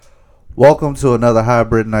Welcome to another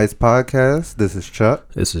Hybrid Nights podcast. This is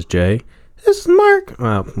Chuck. This is Jay. This is Mark.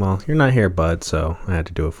 Well, you're not here, bud, so I had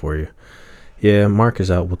to do it for you. Yeah, Mark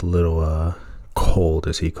is out with a little cold,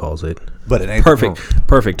 as he calls it. But it ain't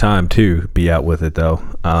perfect time to be out with it, though.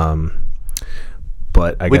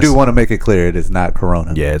 But we do want to make it clear it is not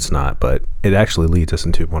Corona. Yeah, it's not, but it actually leads us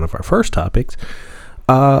into one of our first topics,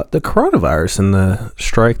 the coronavirus and the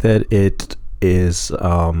strike that it is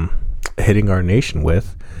hitting our nation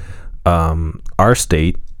with. Our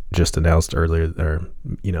state just announced earlier, or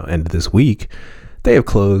end of this week, they have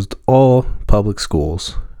closed all public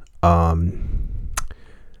schools.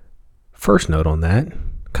 First note on that,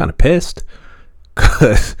 kind of pissed,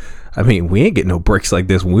 because we ain't getting no breaks like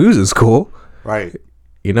this when we was in school. Right.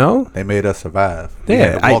 They made us survive. Yeah, we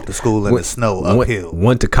had to walk to school in the snow uphill.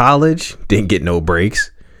 Went to college, didn't get no breaks.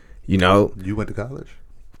 You went to college?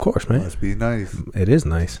 Of course, man. Must be nice. It is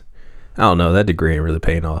nice. I don't know, that degree ain't really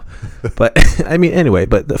paying off. But anyway,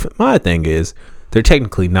 but my thing is, they're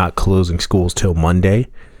technically not closing schools till Monday,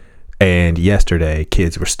 and yesterday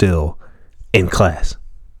kids were still in class.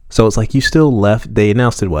 So it's like you still left. They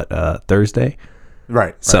announced it Thursday,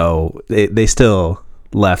 right? So they still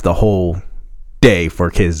left the whole day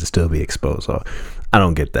for kids to still be exposed. So I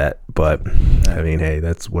don't get that, but hey,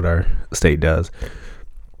 that's what our state does.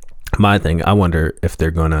 My thing, I wonder if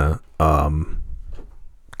they're gonna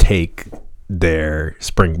take their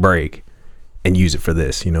spring break and use it for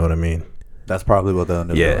this. You know what I mean? That's probably what they'll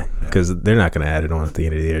do. Yeah, because they're not going to add it on at the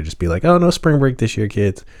end of the year. Just be like, oh, no spring break this year,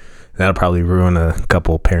 kids. That'll probably ruin a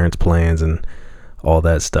couple parents' plans and all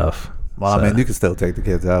that stuff. Well, you can still take the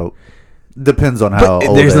kids out. Depends on how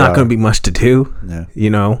old there's not going to be much to do. Yeah.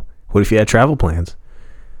 What if you had travel plans?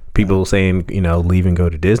 People saying, leave and go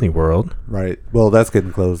to Disney World. Right. Well, that's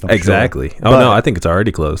getting closed. Exactly. Sure. Oh, no, I think it's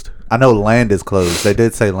already closed. I know land is closed. They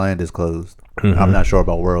did say land is closed. Mm-hmm. I'm not sure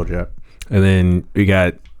about World yet. And then we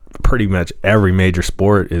got pretty much every major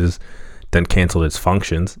sport is then canceled its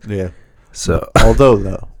functions. Yeah. So, although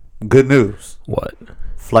though, good news. What?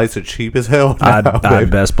 Flights are cheap as hell now, I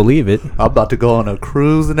best believe it. I'm about to go on a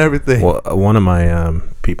cruise and everything. Well, one of my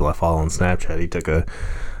people I follow on Snapchat, he took a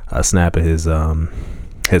snap of his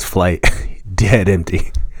flight, dead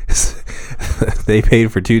empty. They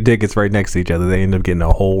paid for 2 tickets right next to each other. They ended up getting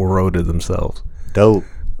a whole row to themselves. Dope.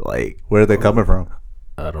 Like, where are they coming from?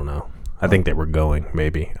 I don't know. I think they were going,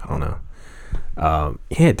 maybe. I don't know.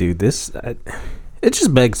 Yeah, dude, it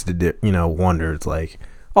just begs to wonder. It's like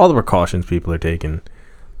all the precautions people are taking.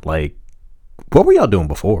 Like, what were y'all doing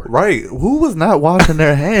before? Right. Who was not washing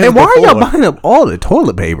their hands? And why are y'all buying up all the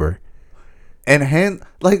toilet paper? And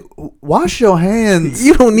wash your hands.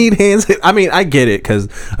 You don't need hands. I get it, because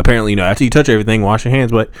apparently, after you touch everything, wash your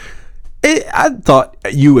hands. But I thought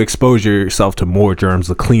you expose yourself to more germs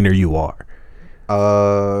the cleaner you are.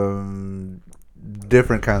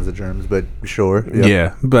 Different kinds of germs, but sure. Yep.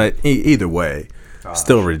 Yeah, but either way,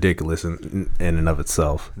 still ridiculous in and of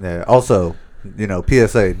itself. Yeah. Also,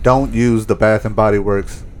 PSA: don't use the Bath and Body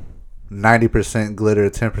Works 90% glitter,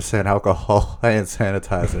 10% alcohol hand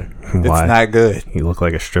sanitizer. Why? It's not good. You look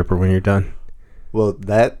like a stripper when you're done. Well,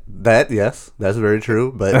 that yes, that's very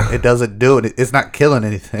true, but it doesn't do it. It's not killing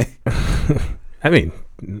anything. Hand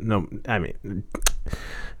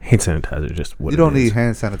sanitizer just what you don't need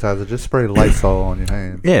hand sanitizer. Just spray Lysol on your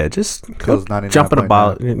hands. Yeah, just jump in a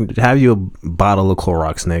bottle. Have you a bottle of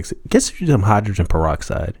Clorox next. Get you some hydrogen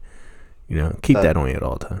peroxide. Keep that on you at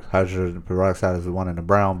all times. Hydrogen peroxide is the one in the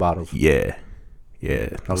brown bottles. Yeah.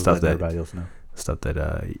 Stuff that everybody else know. Stuff that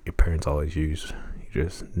your parents always used. You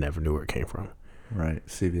just never knew where it came from. Right.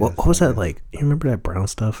 CVS. What was that like? You remember that brown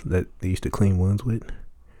stuff that they used to clean wounds with?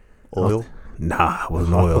 Oil? Nah, it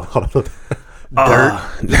wasn't oil. Dirt?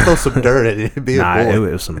 Just throw some dirt in it. It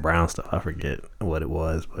was some brown stuff. I forget what it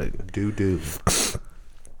was, but do.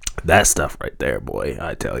 That stuff right there, boy,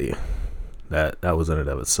 I tell you. That was in and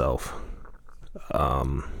of itself.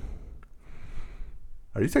 Are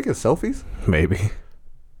you taking selfies? Maybe.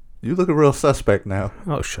 You look a real suspect now.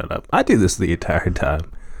 Oh, shut up. I do this the entire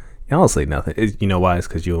time. Y'all don't say nothing. You know why? It's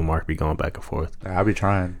because you and Mark be going back and forth. I be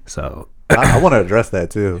trying. So I want to address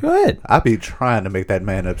that too. Go ahead. I be trying to make that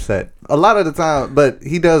man upset a lot of the time, but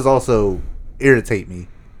he does also irritate me.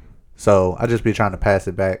 So I just be trying to pass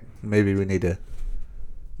it back. Maybe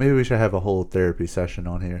we should have a whole therapy session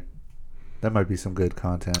on here. That might be some good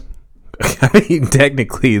content.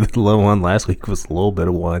 Technically, the little one last week was a little bit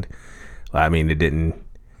of one. It didn't.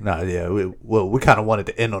 Nah, yeah. We kind of wanted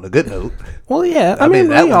to end on a good note. Well, yeah. That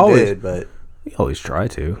we always did, but we always try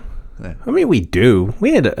to. Yeah. We do.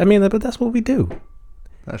 But that's what we do.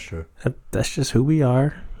 That's true. That's just who we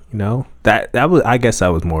are. That was. I guess that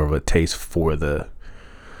was more of a taste for the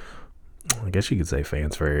I guess you could say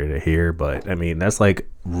fans failure to hear, but I mean that's like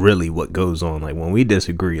really what goes on. Like when we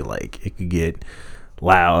disagree, like it could get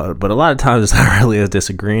loud, but a lot of times it's not really us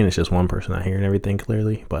disagreeing. It's just one person not hearing everything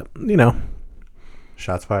clearly. But you know,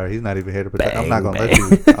 Shots fired. He's not even here to protect. I'm Bang, not gonna bang.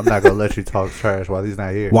 let you. I'm not gonna let you talk trash while he's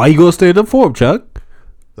not here. why you gonna stand up for him, Chuck?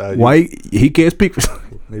 You- Why he can't speak for?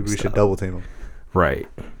 Maybe we should double team him. Right.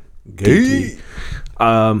 Gay.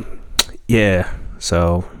 Yeah.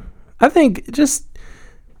 So I think just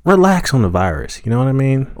relax on the virus. You know what I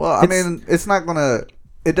mean? Well, I mean, it's not gonna.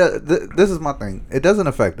 It does. This is my thing. It doesn't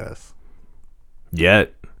affect us.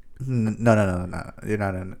 Yet. No. You're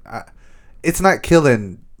not in. It's not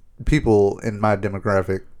killing people in my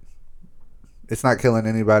demographic. It's not killing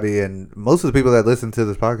anybody, and most of the people that listen to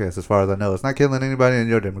this podcast, as far as I know, it's not killing anybody in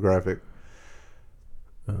your demographic.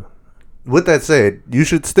 With that said, you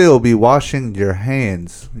should still be washing your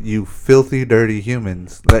hands, you filthy, dirty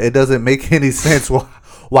humans. Like, it doesn't make any sense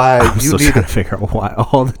why I'm you still need trying to figure out why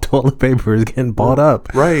all the toilet paper is getting bought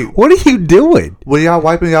up. Right. What are you doing? Were y'all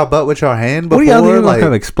wiping y'all butt with your hand before? What are y'all doing? Like,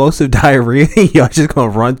 Have explosive diarrhea? Y'all just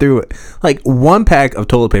gonna run through it? Like one pack of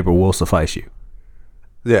toilet paper will suffice you.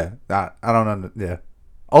 yeah, I don't know. Yeah.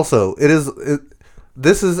 Also,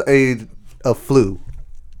 this is a flu.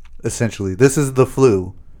 Essentially, this is the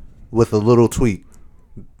flu with a little tweak.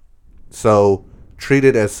 So treat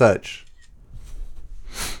it as such.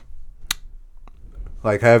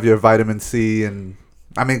 Like have your vitamin C and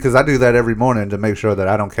I mean, because I do that every morning to make sure that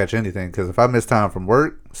I don't catch anything. Because if I miss time from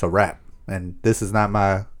work, it's a wrap. And this is not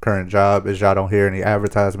my current job, as y'all don't hear any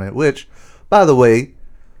advertisement. Which, by the way,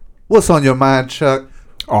 what's on your mind, Chuck?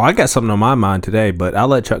 Oh, I got something on my mind today, but I'll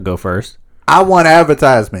let Chuck go first. I want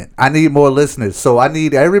advertisement. I need more listeners. So I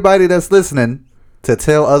need everybody that's listening to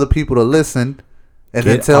tell other people to listen, and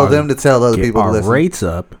then tell them to tell other people to our listen. rates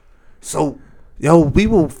up. So, yo, we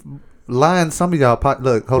will line some of y'all.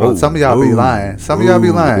 Look, hold on. Some of y'all be lying. Some of y'all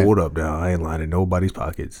be lying. Hold up now. I ain't lying in nobody's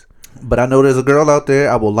pockets. But I know there's a girl out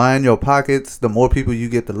there. I will line your pockets. The more people you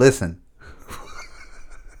get to listen,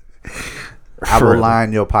 I will Really?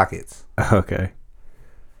 line your pockets. Okay.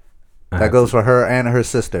 That goes for her and her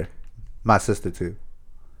sister. My sister too.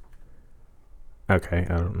 Okay,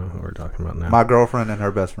 I don't know who we're talking about now. My girlfriend and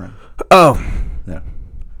her best friend. Oh, Yeah.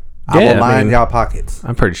 I Yeah, will I line mean- y'all pockets.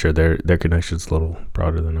 I'm pretty sure their connection's a little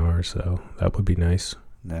broader than ours, so that would be nice.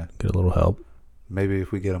 Yeah. Get a little help. Maybe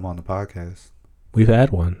if we get them on the podcast. We've had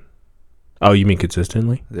one. Oh, you mean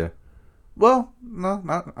consistently? Yeah. Well, no,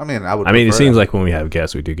 not. I mean, I would. I mean, it prefer seems that. like when we have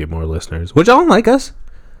guests, we do get more listeners, which I don't like us.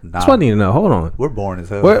 That's what I need to know. Hold on. We're boring as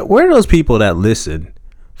hell. Where are those people that listen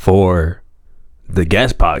for the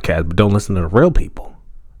guest podcast but don't listen to the real people?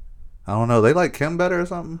 I don't know. They like Kim better or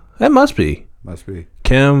something. That must be Must be.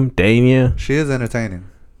 Kim, Dania. She is entertaining.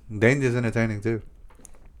 Danger's entertaining too.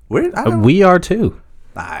 We're. I don't, We are too.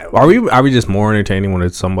 nah, Are we? Are we just more entertaining when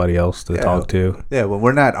it's somebody else to Yeah. talk to? Yeah, when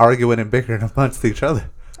we're not arguing and bickering amongst each other.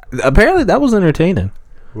 Apparently, that was entertaining.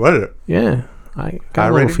 What? Yeah, I got High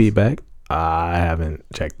a little ratings? feedback. I haven't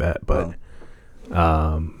checked that, but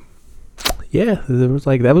yeah, there was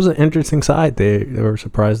like that was an interesting side. They were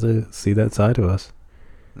surprised to see that side of us.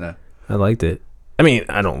 No. I liked it. I mean,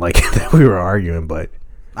 I don't like it that we were arguing, but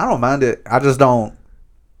I don't mind it. I just don't.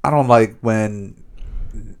 I don't like when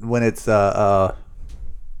it's I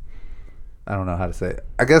don't know how to say it.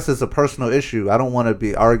 I guess it's a personal issue. I don't want to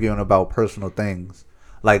be arguing about personal things.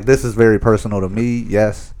 Like this is very personal to me,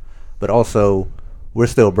 yes, but also we're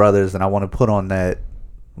still brothers, and I want to put on that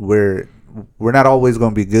we're not always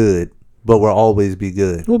going to be good, but we'll always be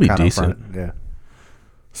good. We'll be kinda decent. front. Yeah.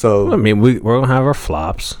 So I mean, we're gonna have our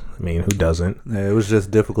flops. I mean, who doesn't? yeah, it was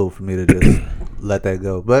just difficult for me to just let that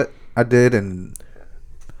go, but I did, and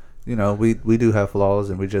you know we do have flaws,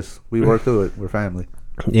 and we work through it. We're family.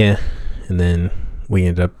 Yeah, and then we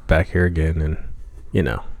end up back here again, and you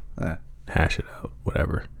know, Yeah. hash it out.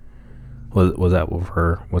 Whatever. Was that with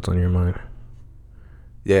her? What's on your mind?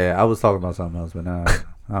 Yeah, I was talking about something else, but now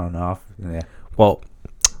I don't know. Yeah, Well,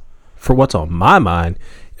 for what's on my mind,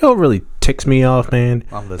 you know what really ticks me off, man?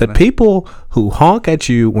 I'm The listening. people who honk at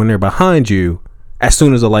you when they're behind you as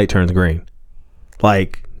soon as the light turns green.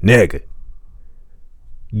 Like, nigga,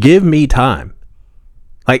 give me time.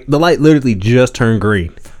 Like, the light literally just turned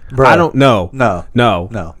green. Bruh. I don't know. No. No.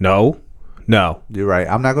 No. No. No. You're right.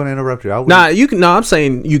 I'm not going to interrupt you. Nah, you can. No, I'm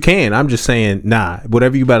saying you can. I'm just saying, nah.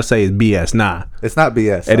 Whatever you about to say is BS. Nah. It's not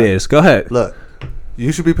BS. It is. Go ahead. Look,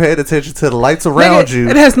 you should be paying attention to the lights around Nigga, you.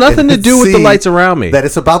 it has nothing to and do with the see lights around me. That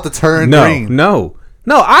it's about to turn No, green. no.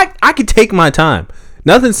 I can take my time.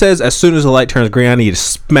 Nothing says as soon as the light turns green, I need to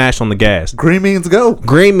smash on the gas. Green means go.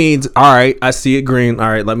 Green means all right. I see it green. All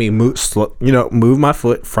right, let me move. Move my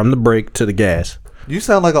foot from the brake to the gas. You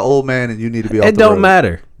sound like an old man, and you need to be. Off It the don't road.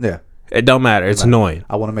 matter. Yeah, It don't matter. It's annoying.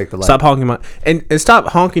 I want to make the light. Stop honking and stop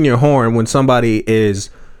honking your horn when somebody is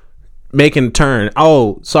making a turn.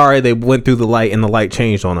 Oh, sorry, they went through the light and the light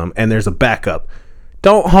changed on them, and there's a backup.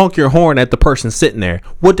 Don't honk your horn at the person sitting there.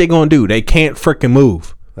 What they gonna do? They can't freaking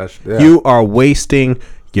move. Yeah. You are wasting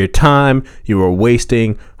your time. You are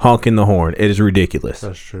wasting honking the horn. It is ridiculous.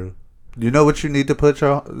 That's true. You know what you need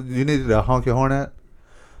to you need to honk your horn at?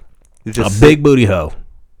 You A big booty hoe.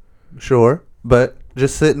 Sure, but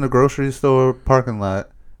just sit in the grocery store parking lot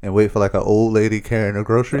and wait for like an old lady carrying her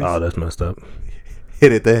groceries. Oh, that's messed up.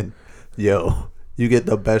 Hit it then. Yo, you get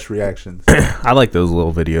the best reactions. I like those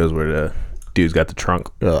little videos where the dudes got the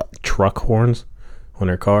truck horns on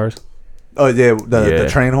their cars. Oh yeah, the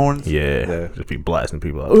train horns. Yeah, just be blasting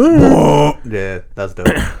people out. Yeah, that's dope.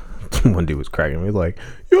 One dude was cracking me like,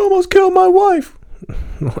 "You almost killed my wife."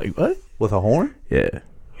 I'm like, what? With a horn? Yeah,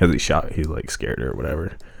 because he's like scared her or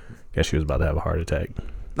whatever. Guess she was about to have a heart attack.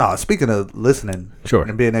 No, speaking of listening, sure,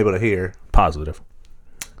 and being able to hear, positive.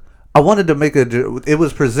 I wanted to make it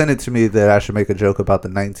was presented to me that I should make a joke about the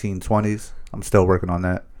 1920s. I'm still working on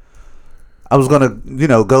that. I was gonna,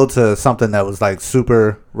 go to something that was like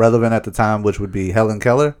super relevant at the time, which would be Helen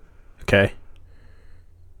Keller. Okay.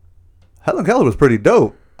 Helen Keller was pretty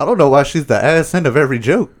dope. I don't know why she's the ass end of every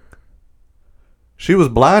joke. She was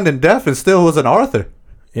blind and deaf and still was an author.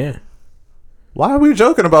 Yeah. Why are we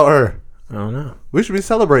joking about her? I don't know. We should be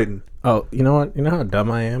celebrating. Oh, you know what? You know how dumb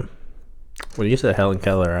I am? When you said Helen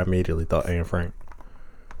Keller, I immediately thought Anne Frank.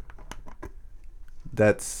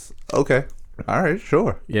 That's okay. All right,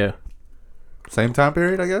 sure. Yeah. Same time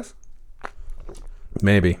period, I guess.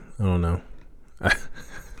 Maybe. I don't know.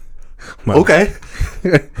 Okay.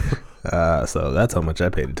 So that's how much I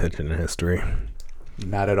paid attention to history.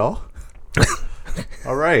 Not at all.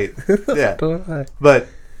 All right. Yeah. But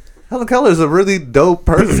Helen Keller is a really dope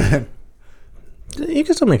person. You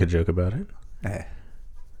can still make a joke about it. Eh.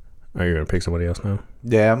 Are you going to pick somebody else now?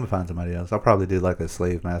 Yeah, I'm going to find somebody else. I'll probably do like a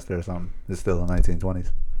slave master or something. It's still the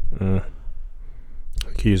 1920s. I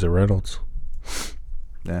could use a Reynolds.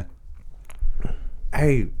 Yeah.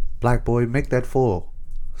 Hey, black boy, make that foil.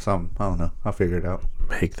 Something. I don't know. I'll figure it out.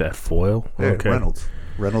 Make that foil? Yeah, Okay.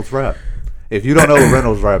 Reynolds rap. If you don't know what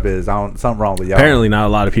Reynolds rap is, something wrong with y'all. Apparently not a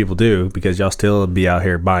lot of people do, because y'all still be out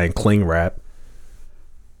here buying cling wrap.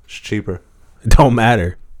 It's cheaper. It don't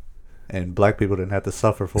matter. And black people didn't have to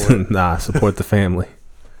suffer for it. Nah, support the family.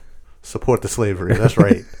 Support the slavery. That's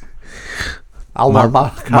right. I My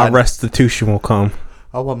want my restitution will come.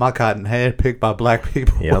 I want my cotton handpicked by black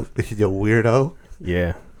people. Yep. You weirdo.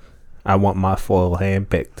 Yeah. I want my foil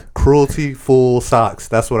handpicked. Cruelty full socks.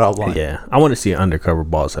 That's what I want. Yeah. I want to see an Undercover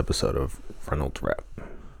Boss episode of Reynolds rap.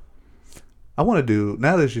 I want to do,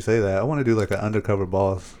 now that you say that, I want to do like an Undercover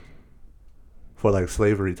Boss for like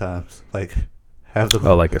slavery times. Like have them.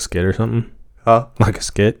 Oh, like a skit or something? Huh? Like a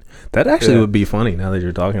skit? That actually would be funny now that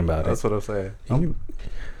you're talking about That's it. what I'm saying.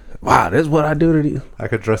 Wow, this is what I do to you. I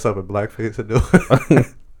could dress up in blackface and do it.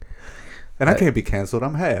 And I can't be canceled.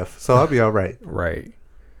 I'm half. So I'll be all right. Right.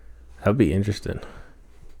 That'd be interesting.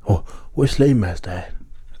 Oh, where's Slave Master at?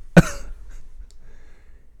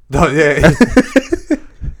 Oh, yeah.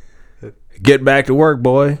 Get back to work,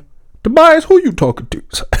 boy. Tobias, who you talking to?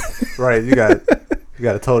 Right. You got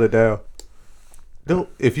to tone it down. No,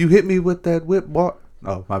 if you hit me with that whip,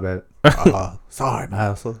 oh, my bad. Sorry,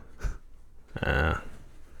 master. I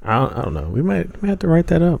don't know. We might have to write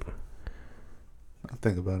that up. I'll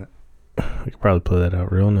think about it. We could probably play that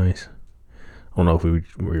out real nice. I don't know if we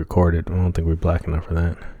record it. I don't think we're black enough for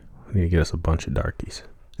that. We need to get us a bunch of darkies.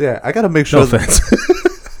 Yeah, I got to make sure. No offense.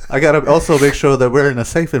 I got to also make sure that we're in a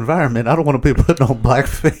safe environment. I don't want to be putting on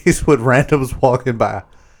blackface with randoms walking by.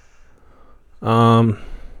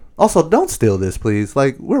 Also, don't steal this, please.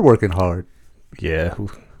 Like, we're working hard. Yeah.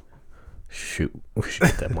 Shoot. We should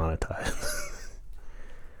get that monetized.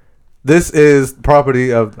 This is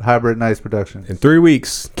property of Hybrid Nights Productions. In 3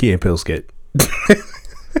 weeks, Key and Peele skit.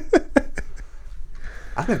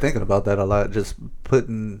 I've been thinking about that a lot. Just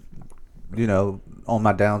putting, on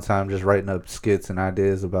my downtime, just writing up skits and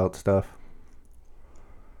ideas about stuff.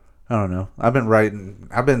 I don't know. I've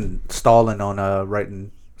been stalling on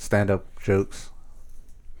writing stand-up jokes.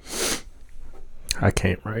 I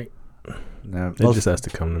can't write. No, It just has to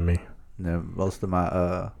come to me. no, most of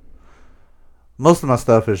my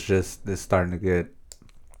stuff is starting to get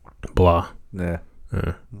Blah. yeah.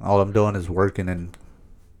 All I'm doing is working and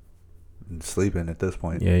sleeping at this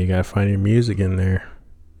point. Yeah, you gotta find your music in there.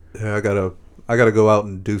 Yeah, I gotta go out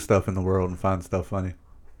and do stuff in the world and find stuff funny.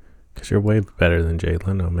 Because you're way better than Jay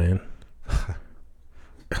Leno, man.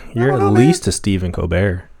 You're don't at know, least a Stephen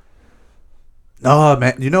Colbert. Oh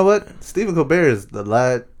man, you know what? Stephen Colbert is the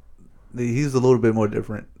lad. He's a little bit more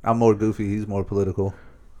different. I'm more goofy. He's more political.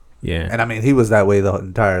 Yeah. And I mean, he was that way the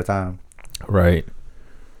entire time. Right.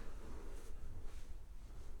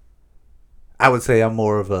 I would say I'm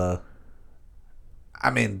more of a,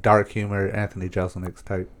 dark humor, Anthony Jeselnik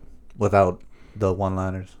type, without the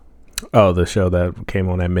one-liners. Oh, the show that came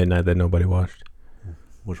on at midnight that nobody watched.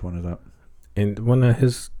 Which one is that? And wasn't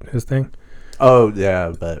that his thing? Oh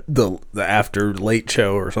yeah, but The after late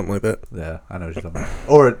show or something like that. yeah, I know what you're talking about.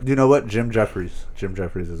 Or you know what? Jim Jeffries. Jim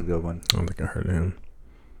Jeffries is a good one. I don't think I heard of him.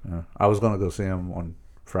 I was gonna go see him on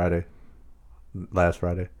Friday, last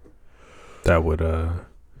Friday. That would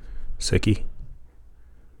Sicky.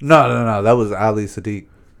 No. That was Ali Sadiq,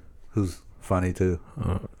 who's funny too.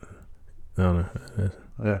 I don't know.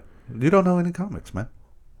 Yeah, you don't know any comics, man.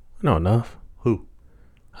 I know enough. Who?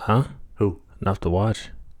 Huh? Who? Enough to watch.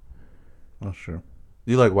 Oh sure.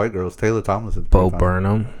 You like white girls? Taylor Tomlinson's Bo pretty funny.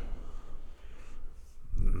 Burnham.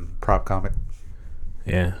 Prop comic.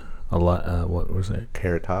 Yeah. A lot. What was it?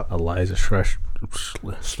 Carrot Top. Eliza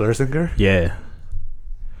Schlesinger. Yeah.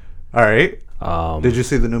 All right. Did Did you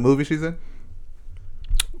see the new movie she's in?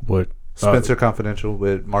 what? Spencer Confidential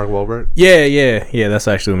with Mark Wahlberg. Yeah. That's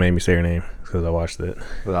actually what made me say her name because I watched it.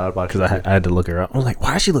 Because I had to look her up. I was like,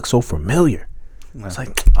 why does she look so familiar? Yeah. It's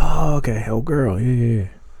like, oh, okay, oh girl, yeah.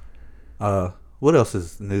 What else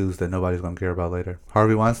is news that nobody's gonna care about later?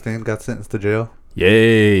 Harvey Weinstein got sentenced to jail.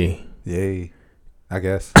 Yay. Yay, I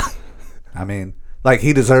guess. I mean, like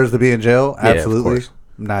he deserves to be in jail. Yeah, of Absolutely. course.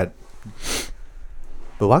 Not.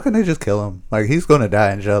 But why couldn't they just kill him? Like he's gonna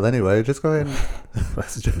die in jail anyway. Just go ahead.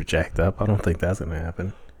 That's just jacked up. I don't think that's gonna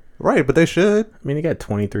happen. Right, but they should. I mean, he got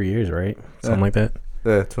 23 years, right? Something like that.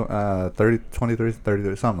 Yeah, 30, 23,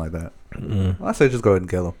 33, something like that. Mm. I say just go ahead and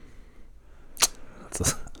kill him.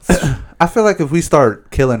 I feel like if we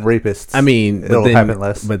start killing rapists, I mean, it'll happen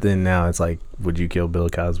less. But then now it's like, would you kill Bill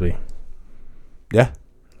Cosby? Yeah.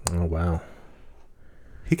 Oh wow.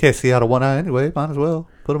 He can't see out of one eye anyway. Might as well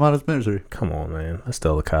put him out of his misery. Come on, man. That's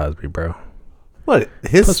still the Cosby, bro. What?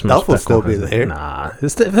 His Put some stuff will respect still on be his- there. Nah,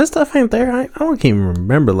 if his stuff ain't there, I don't even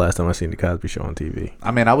remember the last time I seen the Cosby Show on TV.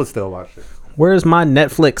 I mean, I would still watch it. Where's my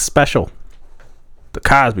Netflix special? The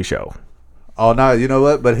Cosby Show. Oh no, you know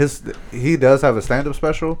what? But he does have a stand-up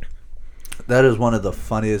special. That is one of the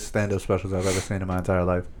funniest stand-up specials I've ever seen in my entire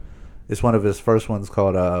life. It's one of his first ones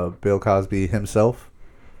called Bill Cosby Himself.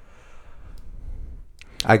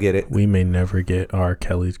 I get it. We may never get R.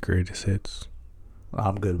 Kelly's greatest hits.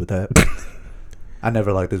 I'm good with that. I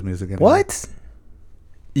never liked his music anymore. What?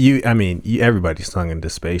 Everybody sung in the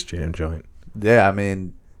Space Jam joint. Yeah, I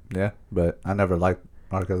mean, yeah, but I never liked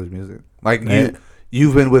R. Kelly's music. Like Yeah.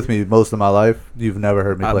 you've been with me most of my life. You've never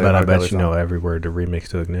heard me play. But an I R. bet Kelly you know song. every word to Remix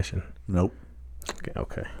to Ignition. Nope.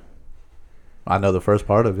 Okay. I know the first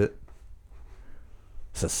part of it.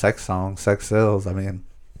 It's a sex song. Sex sells. I mean,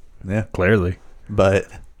 yeah. Clearly. But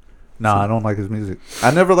no, I don't like his music.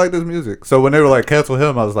 I never liked his music. So when they were like cancel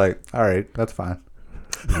him, I was like, all right, that's fine.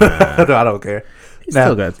 Nah. No, I don't care. He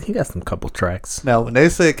Now- he got some couple tracks. Now when they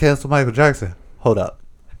say cancel Michael Jackson, hold up.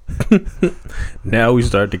 Now we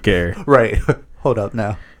start to care. Right. Hold up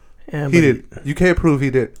now. Yeah, He did. You can't prove he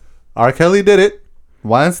did. R. Kelly did it.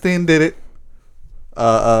 Weinstein did it.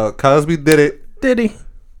 Cosby did it. Did he?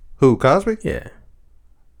 Who? Cosby? Yeah.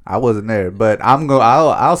 I wasn't there, but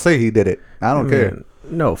I'll say he did it. I don't care. Man,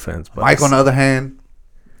 no offense, but Mike, on the other hand,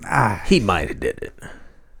 he might have did it.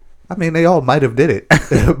 I mean, they all might have did it,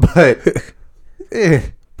 but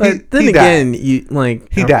But then he again, died. you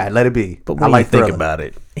like He died. Let it be. But I when like you think Thriller. about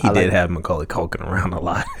it, he I did like- have Macaulay Culkin around a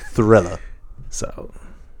lot. Thriller. So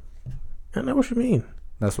I know what you mean.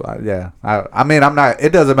 That's why. Yeah. I mean, I'm not.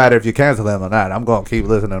 It doesn't matter if you cancel him or not. I'm gonna keep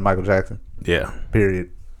listening to Michael Jackson. Yeah. Period.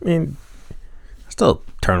 I mean, I still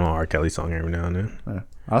turn on R. Kelly song every now and then. Yeah.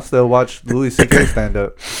 I'll still watch Louis C.K. stand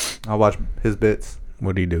up. I'll watch his bits.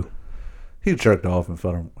 What do you do? He jerked off in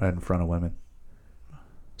front of women.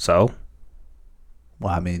 So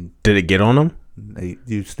Well, I mean, did it get on him?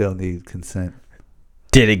 you still need consent.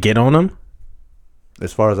 Did it get on him?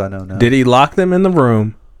 As far as I know, no. Did he lock them in the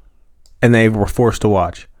room and they were forced to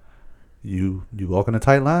watch? You walking a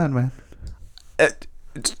tight line, man.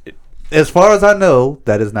 As far as I know,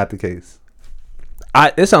 that is not the case.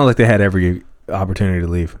 It sounds like they had every opportunity to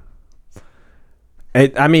leave.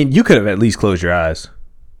 I mean, you could have at least closed your eyes.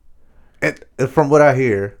 From what I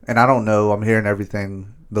hear, and I don't know, I'm hearing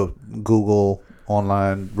everything, the Google,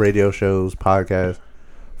 online, radio shows, podcasts.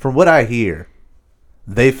 From what I hear,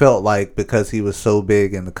 they felt like because he was so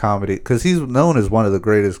big in the comedy, because he's known as one of the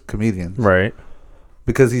greatest comedians. Right.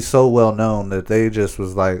 Because he's so well known that they just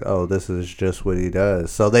was like, oh, this is just what he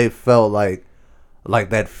does. So they felt like, like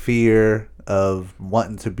that fear of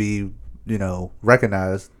wanting to be,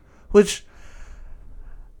 recognized, which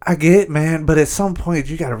I get, man. But at some point,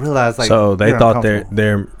 you got to realize, like, so they you're thought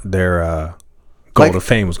uncomfortable. their goal Like- of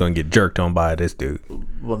fame was going to get jerked on by this dude.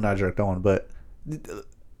 Well, not jerked on, but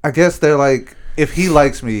I guess they're like, if he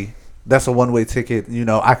likes me, that's a one-way ticket.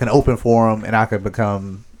 I can open for him and I can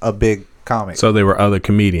become a big comic. So there were other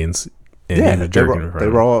comedians. And he was they jerking were, in front they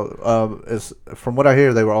of were him. all. From what I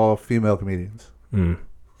hear, they were all female comedians,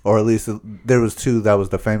 or at least there was two that was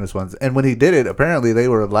the famous ones. And when he did it, apparently they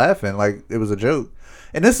were laughing like it was a joke.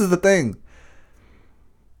 And this is the thing.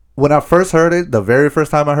 When I first heard it, the very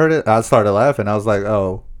first time I heard it, I started laughing. I was like,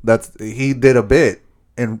 "Oh, he did a bit,"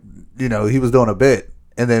 and he was doing a bit.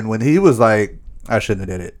 And then when he was like, "I shouldn't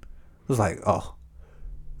have did it," it was like, "Oh,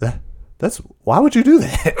 that's why would you do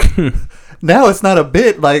that?" Now it's not a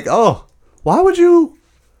bit. Like, oh, why would you?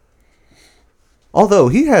 Although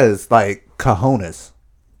he has like cojones.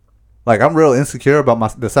 Like, I'm real insecure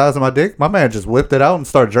about the size of my dick. My man just whipped it out and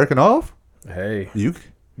started jerking off. Hey, You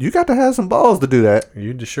got to have some balls to do that.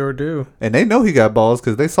 you sure do. And they know he got balls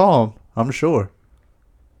because they saw him, I'm sure.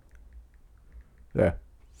 Yeah.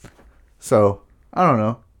 So, I don't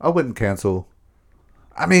know. I wouldn't cancel.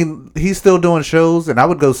 I mean, he's still doing shows, and I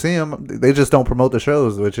would go see him. They just don't promote the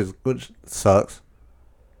shows, which sucks.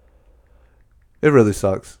 It really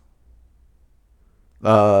sucks.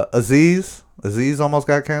 Aziz almost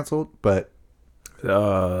got canceled, but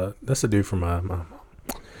That's a dude from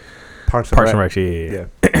Parks Parks and and Rec. Rec. Yeah.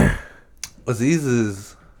 Yeah.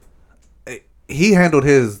 Aziz he handled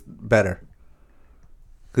his better.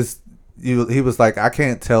 Because he was like, I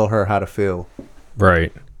can't tell her how to feel.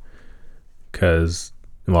 Right. Because,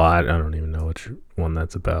 well, I don't even know which one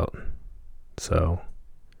that's about. So.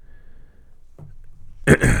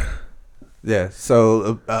 Yeah.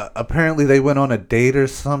 So apparently they went on a date or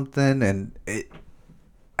something, and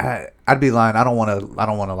I'd be lying. I don't want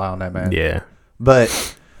to lie on that man. Yeah.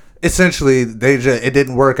 But essentially, it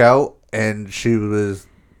didn't work out, and she was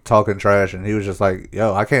talking trash, and he was just like,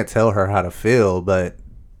 "Yo, I can't tell her how to feel, but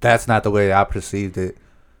that's not the way I perceived it."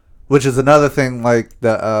 Which is another thing, like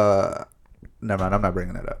the never mind, I'm not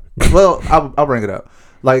bringing that up. Well, I'll bring it up,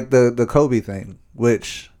 like the Kobe thing,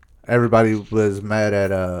 which everybody was mad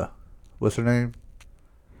at. What's her name?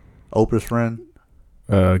 Oprah's friend.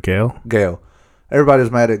 Gail. Everybody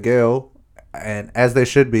was mad at Gail, and as they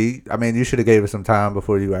should be. I mean, you should have gave her some time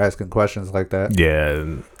before you were asking questions like that.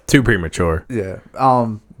 Yeah. Too premature. Yeah.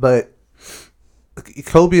 But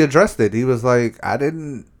Kobe addressed it. He was like,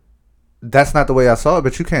 that's not the way I saw it,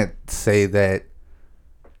 but you can't say that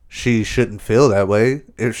she shouldn't feel that way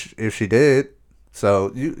if she did.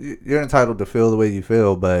 So you're entitled to feel the way you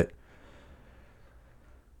feel, but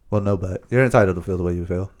you're entitled to feel the way you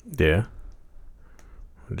feel. Yeah.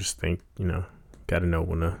 I just think, got to know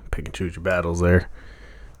when to pick and choose your battles there.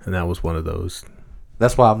 And that was one of those.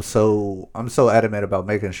 That's why I'm so adamant about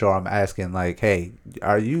making sure I'm asking, like, hey,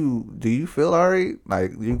 do you feel all right?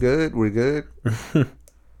 Like, you good? We good?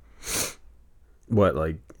 What,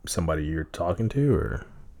 like somebody you're talking to, or?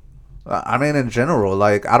 I mean, in general,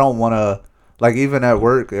 like, I don't want to, like, even at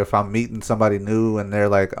work, if I'm meeting somebody new and they're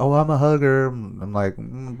like, oh, I'm a hugger, I'm like,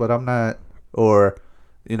 but I'm not. Or,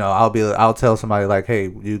 I'll tell somebody like, hey,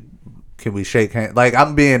 can we shake hands? Like,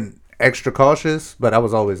 I'm being extra cautious, but I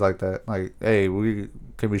was always like that. Like, hey,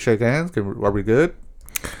 can we shake hands? Are we good?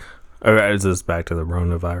 Or is this back to the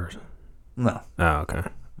coronavirus? No. Oh, okay.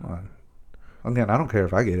 Again, I don't care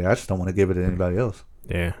if I get it. I just don't want to give it to anybody else.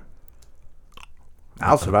 Yeah.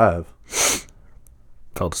 I'll survive.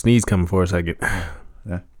 Felt a sneeze coming for a second.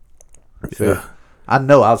 Yeah. Yeah. I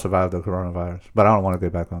know I'll survive the coronavirus, but I don't want to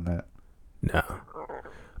get back on that. No.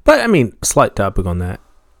 But, I mean, slight topic on that.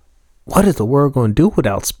 What is the world going to do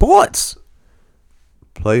without sports?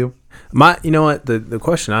 Play them. You know what? The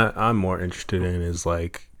question I'm more interested in is,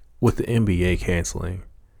 like, with the NBA canceling,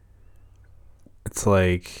 it's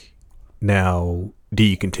like, now, do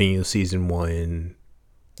you continue the season when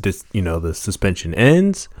the suspension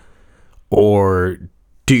ends? Or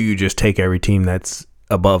do you just take every team that's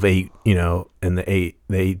above 8, and the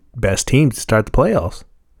eight best teams to start the playoffs?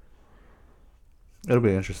 It'll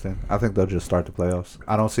be interesting. I think they'll just start the playoffs.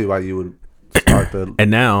 I don't see why you would start the.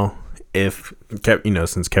 And now, if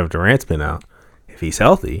since Kevin Durant's been out, if he's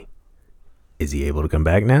healthy, is he able to come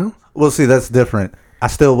back now? Well, see, that's different. I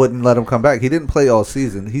still wouldn't let him come back. He didn't play all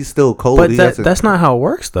season. He's still cold. But that's not how it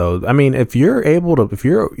works, though. I mean, if you're able to, if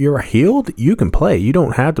you're healed, you can play. You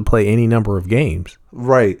don't have to play any number of games.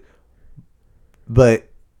 Right.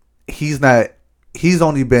 But he's not. He's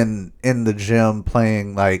only been in the gym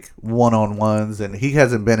playing like one-on-ones, and he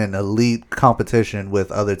hasn't been in elite competition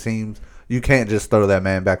with other teams. You can't just throw that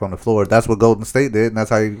man back on the floor. That's what Golden State did, and that's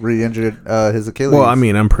how he re-injured his Achilles. Well, I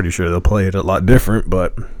mean, I'm pretty sure they'll play it a lot different,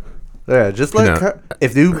 but yeah, just let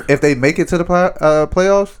if they make it to the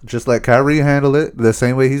playoffs, just let Kyrie handle it the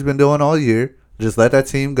same way he's been doing all year. Just let that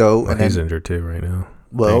team go. Well, and he's injured too right now.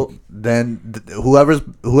 Well, then whoever's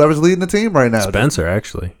leading the team right now, Spencer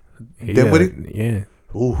actually. Yeah.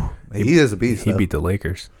 Ooh, he is a beast. He beat the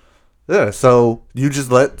Lakers. Yeah, so you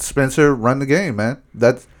just let Spencer run the game, man.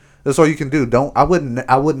 That's all you can do. I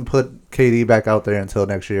wouldn't put KD back out there until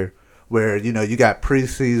next year, where you got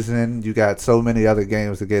preseason, you got so many other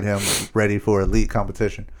games to get him ready for elite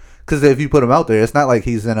competition. Because if you put him out there, it's not like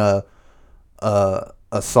he's in a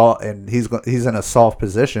soft and he's in a soft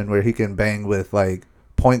position where he can bang with like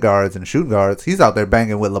point guards and shooting guards. He's out there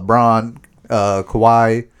banging with LeBron,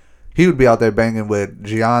 Kawhi. He would be out there banging with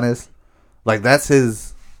Giannis. Like that's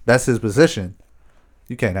his position.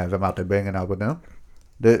 You can't have him out there banging out with them.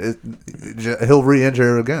 He'll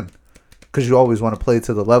re-injure again because you always want to play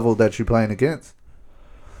to the level that you're playing against.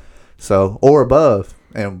 So or above.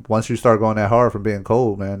 And once you start going that hard from being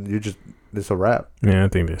cold, man, it's a wrap. Yeah, I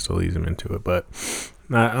think they still ease him into it, but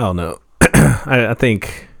I don't know. I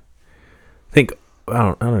think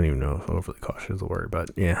I don't even know if overly cautious is the word,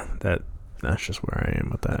 but yeah, that's just where I am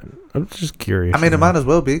with that. I'm just curious. I mean, it might as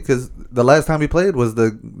well be because the last time he played was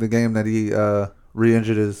the game that he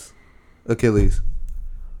re-injured his Achilles.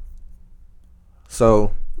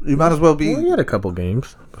 So you might as well be. Well, he had a couple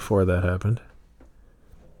games before that happened.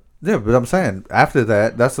 Yeah, but I'm saying after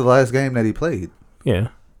that's the last game that he played. Yeah.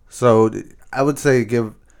 So I would say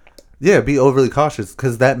be overly cautious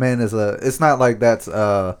because that man is it's not like that's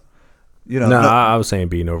No, I was saying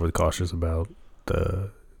being overly cautious about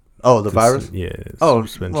the virus. Yeah.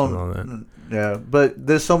 Suspension and all that. Yeah, but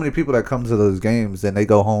there's so many people that come to those games and they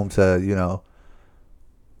go home to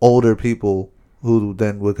older people who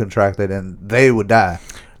then would contract it and they would die.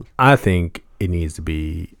 I think it needs to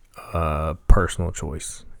be a personal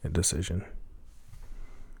choice and decision.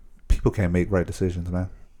 People can't make right decisions, man.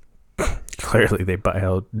 Clearly, they buy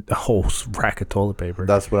out a whole rack of toilet paper.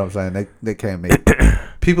 That's what I'm saying. They can't make.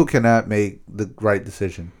 People cannot make the right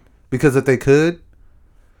decision because if they could,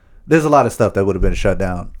 there's a lot of stuff that would have been shut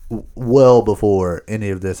down well before any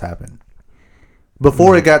of this happened.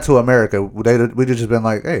 Before it got to America, we'd just been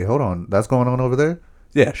like, "Hey, hold on, that's going on over there."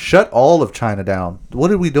 Yeah, shut all of China down.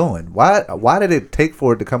 What are we doing? Why did it take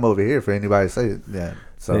for it to come over here for anybody to say it? Yeah.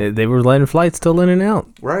 So they were letting flights still in and out.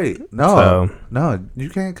 Right. No, you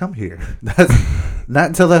can't come here. That's not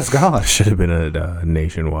until that's gone. Should have been a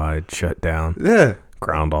nationwide shutdown. Yeah.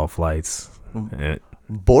 Ground all flights.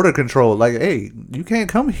 Border control. Like, hey, you can't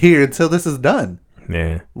come here until this is done.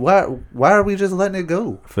 Yeah. Why are we just letting it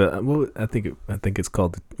go? I think it's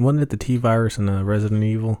called. Wasn't it the T virus in Resident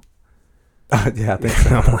Evil? Yeah, I think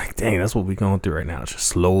so. I'm like, dang, that's what we're going through right now. It's just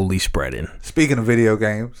slowly spreading. Speaking of video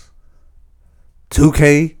games.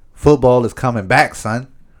 2K football is coming back,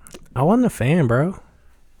 son. I wasn't a fan, bro.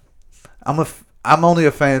 I'm only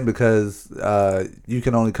a fan because you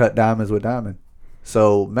can only cut diamonds with diamond.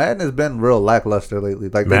 So Madden has been real lackluster lately.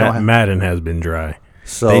 Like Madden has been dry.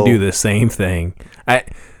 So they do the same thing. I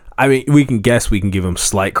mean, we can give them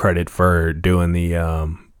slight credit for doing the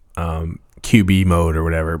QB mode or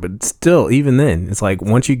whatever, but still, even then, it's like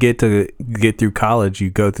once you get through college, you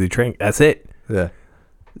go through training. That's it. Yeah.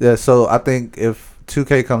 Yeah, so I think if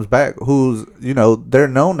 2K comes back, they're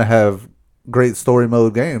known to have great story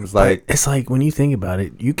mode games. Like it's like when you think about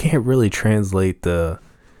it, you can't really translate the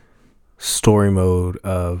story mode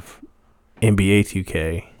of NBA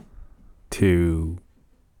 2K to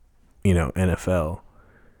NFL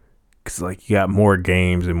because like you got more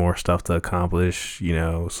games and more stuff to accomplish.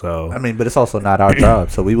 So I mean, but it's also not our job,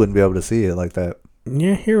 so we wouldn't be able to see it like that.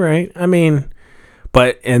 Yeah, you're right. I mean.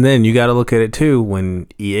 And then you got to look at it too. When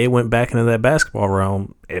EA went back into that basketball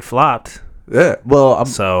realm, it flopped. Yeah, well,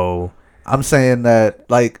 I'm saying that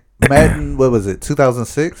like Madden, what was it,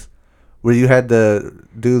 2006, where you had to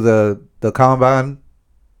do the combine.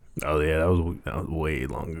 Oh yeah, that was way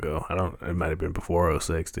long ago. It might have been before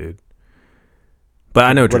 06, dude. But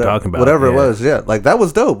I know what you're talking about. Whatever it was, yeah, like that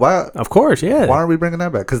was dope. Why? Of course, yeah. Why aren't we bringing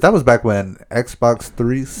that back? Because that was back when Xbox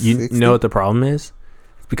 360. You know what the problem is?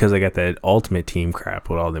 Because they got that Ultimate Team crap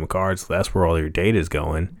with all them cards. So that's where all your data is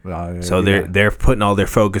going. So they're putting all their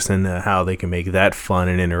focus into how they can make that fun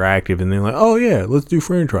and interactive, and they're like, oh yeah, let's do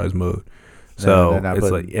franchise mode. So it's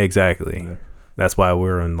like exactly. Yeah. That's why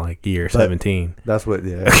we're in like year 17. That's what,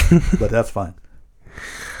 yeah. But that's fine.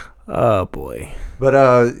 Oh boy.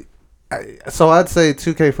 But so I'd say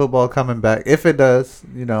 2K football coming back if it does.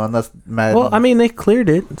 Unless Madden. Well, I mean they cleared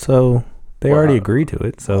it, so they already agreed to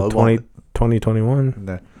it. So 2021.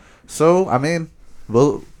 Yeah. So I mean,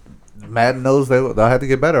 well, Madden knows they'll have to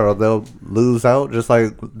get better, or they'll lose out. Just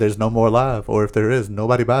like there's no more live, or if there is,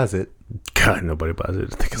 nobody buys it. God, nobody buys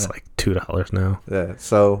it. I think it's like $2 now. Yeah.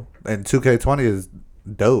 So and 2K20 is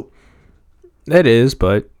dope. It is,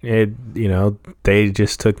 but they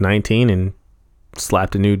just took 19 and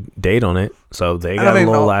slapped a new date on it, so they got a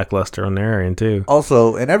little lackluster on their end too.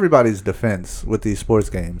 Also, in everybody's defense with these sports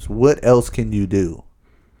games, what else can you do?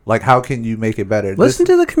 Like, how can you make it better? Listen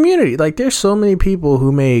to the community. Like, there's so many people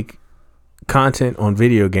who make content on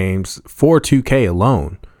video games for 2K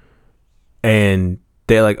alone, and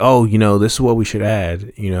they're like, oh, this is what we should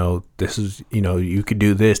add. This is, you could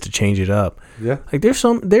do this to change it up. Yeah. Like, there's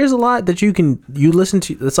a lot that you listen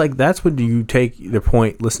to. It's like, that's when you take the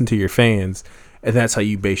point, listen to your fans, and that's how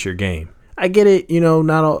you base your game. I get it,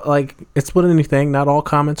 not all, like, it's with anything. Not all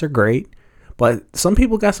comments are great, but some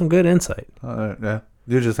people got some good insight. Yeah.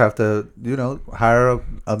 You just have to, hire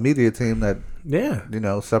a media team that,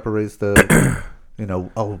 separates the,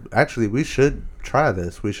 oh, actually, we should try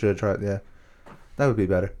this. We should try, yeah. That would be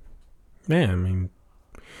better. Yeah, I mean,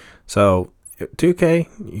 so 2K,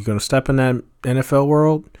 you're gonna step in that NFL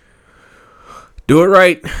world. Do it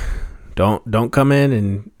right. Don't come in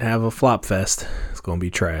and have a flop fest. It's gonna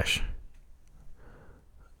be trash.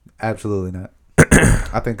 Absolutely not.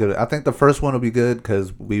 I think the first one will be good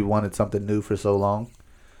because we wanted something new for so long,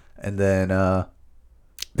 and then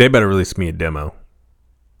they better release me a demo.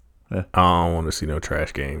 Yeah. I don't want to see no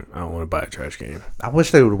trash game. I don't want to buy a trash game. I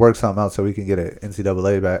wish they would work something out so we can get an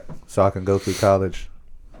NCAA back, so I can go through college.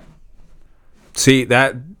 See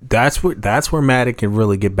that's where Madden can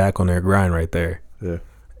really get back on their grind right there. Yeah.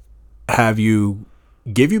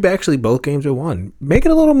 Give you actually both games at one. Make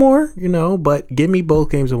it a little more, but give me both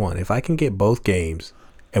games at one. If I can get both games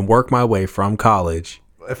and work my way from college.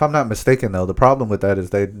 If I'm not mistaken, though, the problem with that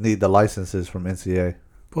is they need the licenses from NCAA.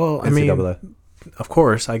 Well, NCAA. I mean, of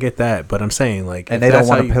course, I get that, but I'm saying and they don't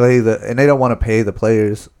want to pay the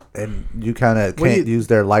players, and you kind of can't use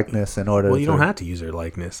their likeness in order. Well, you don't have to use their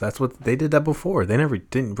likeness. That's what they did that before. They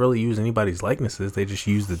didn't really use anybody's likenesses. They just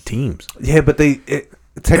used the teams. Yeah, but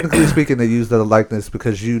technically speaking, they used the likeness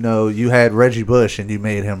because you had Reggie Bush and you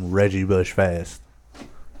made him Reggie Bush fast.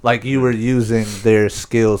 Like you were using their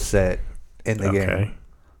skill set in the game,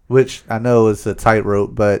 which I know is a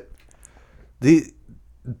tightrope, but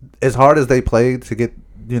as hard as they played to get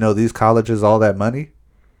these colleges all that money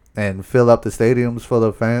and fill up the stadiums full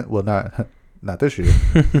of fans. Well, not this year,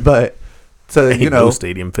 but to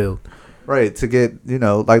stadium filled, right? To get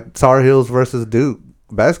like Tar Heels versus Duke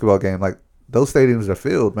basketball game, like those stadiums are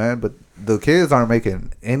filled, man. But the kids aren't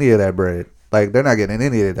making any of that bread. Like they're not getting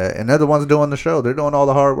any of that, and they're the ones doing the show. They're doing all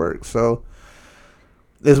the hard work. So,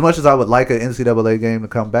 as much as I would like an NCAA game to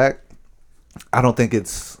come back, I don't think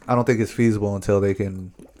it's feasible until they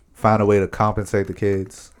can find a way to compensate the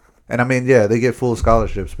kids. And I mean, yeah, they get full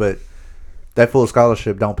scholarships, but that full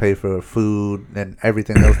scholarship don't pay for food and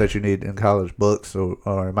everything else that you need in college, books, or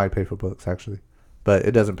it might pay for books actually, but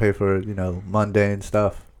it doesn't pay for mundane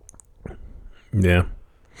stuff. Yeah.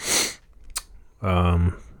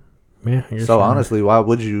 Yeah. So honestly, why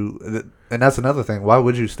would you? And that's another thing. Why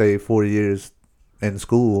would you stay 4 years in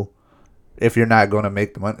school if you're not going to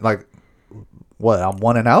make the money? Like, what? I'm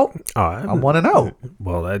one and out. I'm one and out.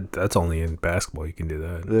 Well, that's only in basketball. You can do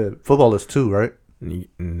that. Yeah, football is 2, right?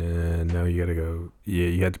 No, you gotta go. Yeah,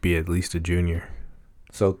 you have to be at least a junior.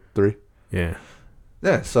 So 3. Yeah.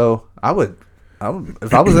 Yeah. So I would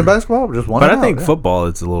if I was in basketball, I would just one. But and I think out, football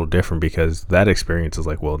is a little different because that experience is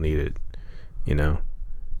like well needed.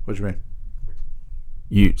 What do you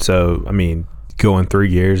mean? I mean, going 3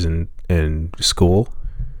 years in school.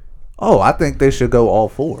 Oh, I think they should go all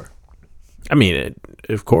 4. I mean,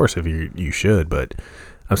 of course, if you should, but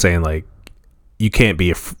I'm saying like you can't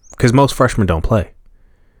be because most freshmen don't play.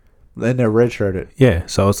 Then they're redshirted. Yeah,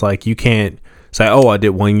 so it's like you can't say, "Oh, I did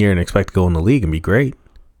 1 year and expect to go in the league and be great."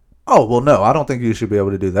 Oh well, no, I don't think you should be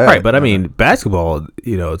able to do that. Right, but I mean, basketball,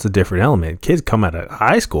 it's a different element. Kids come out of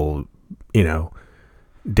high school, damn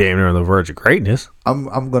near on the verge of greatness.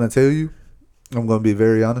 I'm gonna tell you, I'm gonna be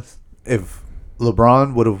very honest. If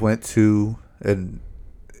LeBron would have went to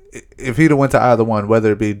if he'd have went to either one,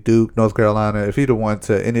 whether it be Duke, North Carolina, if he'd have went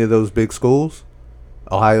to any of those big schools,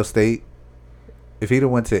 Ohio State, if he'd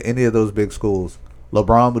have went to any of those big schools,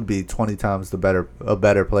 LeBron would be 20 times a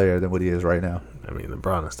better player than what he is right now. I mean,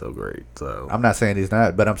 LeBron is still great. So I'm not saying he's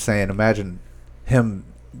not, but I'm saying imagine him,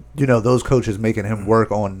 those coaches making him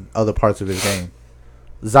work on other parts of his game.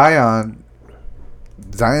 Zion's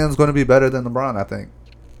going to be better than LeBron, I think.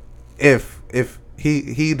 If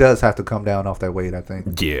he does have to come down off that weight, I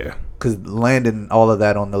think. Yeah. Because landing all of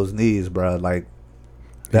that on those knees, bro, like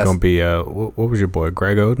It's gonna be what was your boy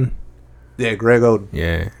Greg Oden? Yeah, Greg Oden.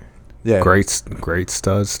 Yeah, great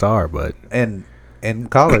stud star, but in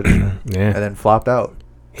college, yeah, and then flopped out.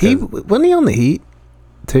 He wasn't he on the Heat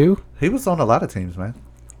too? He was on a lot of teams, man.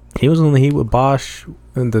 He was on the Heat with Bosch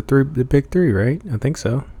and the big three, right? I think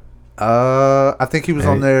so. I think he was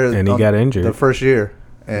on there, and he got injured the first year.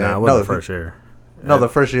 No, it wasn't the first year. No, the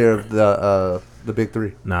first year of the big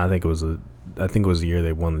three. No, I think it was the year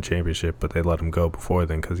they won the championship, but they let him go before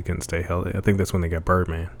then because he couldn't stay healthy. I think that's when they got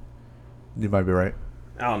Birdman. You might be right.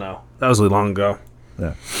 I don't know. That was really long ago.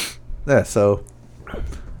 Yeah. So I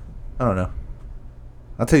don't know.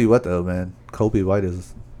 I'll tell you what though, man. Kobe White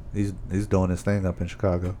he's doing his thing up in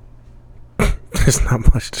Chicago. There's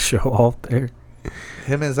not much to show off there.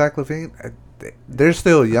 Him and Zach LaVine, they're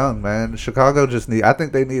still young, man. Chicago I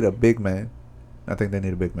think they need a big man.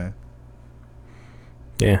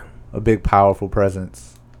 Yeah. A big, powerful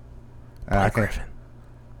presence. Blake Griffin.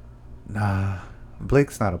 Nah,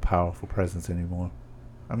 Blake's not a powerful presence anymore.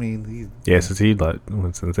 I mean, since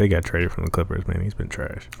they got traded from the Clippers, man, he's been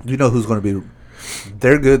trash. You know who's going to be?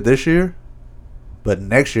 They're good this year, but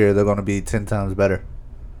next year they're going to be 10 times better.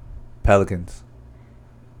 Pelicans.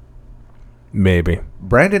 Maybe.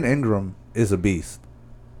 Brandon Ingram is a beast.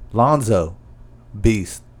 Lonzo,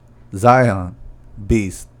 beast. Zion,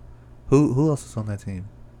 beast. Who else is on that team?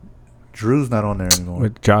 Drew's not on there anymore.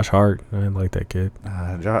 With Josh Hart, I like that kid.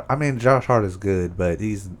 Josh Hart is good, but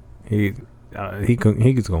he's he's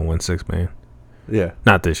gonna win 6 man. Yeah,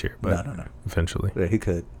 not this year, but no. Eventually. Yeah, he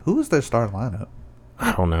could. Who is their starting lineup?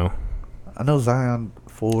 I don't know. I know Zion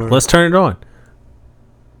 4. Let's turn it on.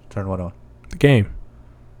 Turn what on? The game.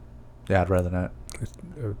 Yeah, I'd rather not.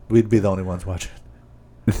 We'd be the only ones watching.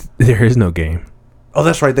 There is no game. Oh,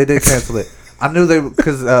 that's right. They did cancel it. I knew they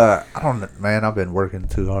because I don't know, man. I've been working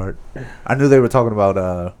too hard. I knew they were talking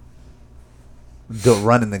about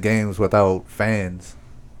running the games without fans.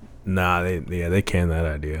 Nah, they canned that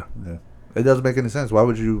idea. Yeah. It doesn't make any sense. Why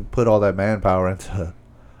would you put all that manpower into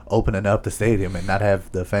opening up the stadium and not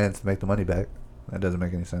have the fans to make the money back? That doesn't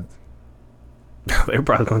make any sense. They're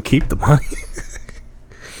probably gonna keep the money.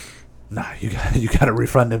 Nah, you got to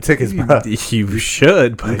refund them tickets, bro. You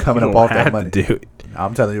should, but you're coming up off that money. Do it.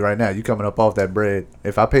 I'm telling you right now, you coming up off that bread.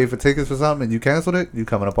 If I paid for tickets for something and you canceled it, you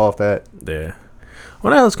coming up off that. Yeah.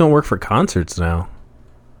 Well, now it's gonna work for concerts now.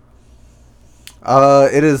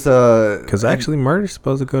 It is because actually Murder's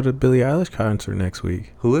supposed to go to Billie Eilish concert next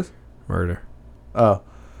week. Who is? Murder. Oh.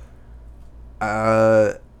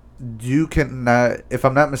 You cannot, if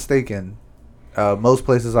I'm not mistaken, most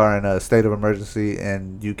places are in a state of emergency,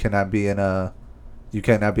 and you cannot be in a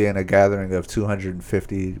gathering of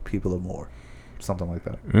 250 people or more, something like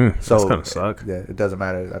that. So that's gonna suck. Yeah, it doesn't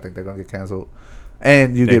matter. I think they're gonna get canceled,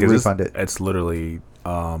 and you get refunded. It's literally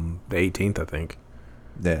the 18th, I think.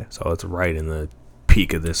 Yeah. So it's right in the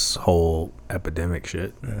peak of this whole epidemic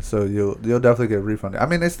shit. Yeah, so you'll definitely get refunded. I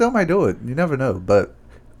mean, they still might do it. You never know, but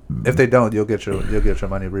if they don't, you'll get your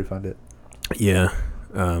money refunded. Yeah.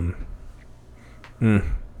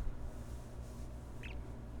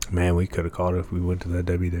 Man, we could have called it if we went to that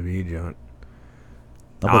WWE joint.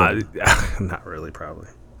 Not really, probably.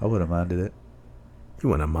 I would have minded it. You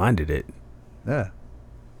wouldn't have minded it. Yeah.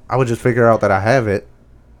 I would just figure out that I have it.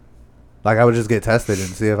 Like, I would just get tested and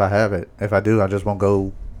see if I have it. If I do, I just won't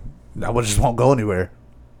go anywhere.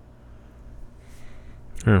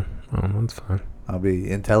 Yeah, well, that's fine. I'll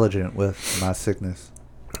be intelligent with my sickness.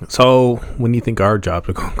 So, when do you think our jobs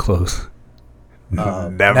are going to close?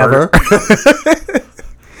 Never.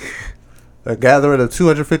 A gathering of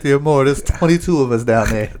 250 or more. There's 22 of us down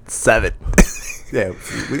there. 7. Yeah,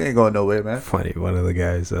 we ain't going nowhere, man. Funny, one of the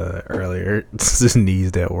guys earlier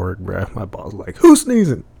sneezed at work, bro. My boss was like, "Who's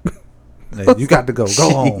sneezing?" Hey, you got to go. Go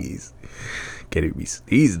home. Can't be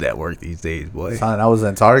sneezing at work these days, boy. Son, I was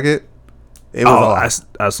in Target. It was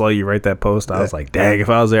I saw you write that post. I was like, dang, if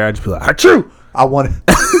I was there, I'd just be like, achoo! I wanted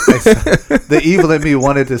the evil in me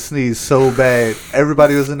wanted to sneeze so bad.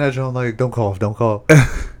 Everybody was in that joint like, don't cough.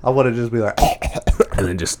 I want to just be like, and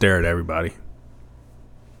then just stare at everybody.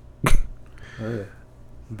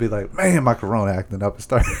 Be like, man, my corona acting up and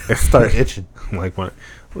start itching. Like when,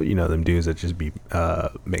 well, you know, them dudes that just be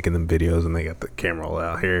making them videos and they got the camera all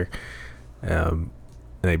out here, and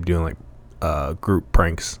they be doing like group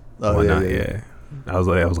pranks. Oh yeah. I was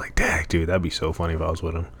like, dang, dude, that'd be so funny if I was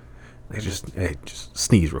with them. They just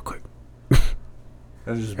sneeze real quick.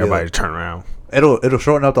 Everybody like, turn around. It'll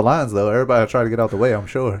shorten up the lines though. Everybody will try to get out the way, I'm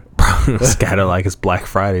sure. Scatter like it's Black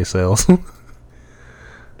Friday sales.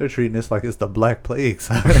 They're treating this like it's the Black Plague.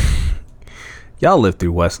 Y'all live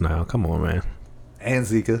through West Nile. Come on, man. And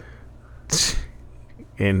Zika.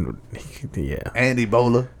 And yeah, and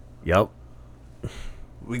Ebola. yep.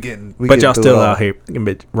 We But getting y'all through still it all. out here a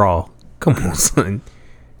bit raw. Come on, son.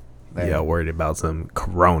 Man. Y'all worried about some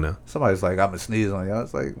corona. Somebody's like, I'm gonna sneeze on y'all.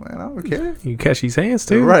 It's like, man, I don't care. You catch these hands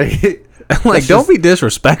too, Right. like, That's don't just- be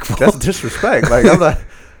disrespectful. That's disrespect. Like, I'm not.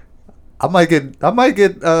 I might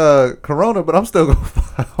get corona, but I'm still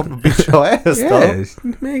gonna beat your ass, though. yeah,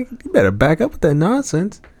 man, you better back up with that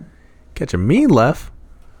nonsense. Catch a mean left.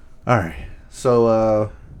 All right.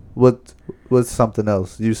 So, what's something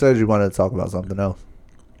else? You said you wanted to talk about something else.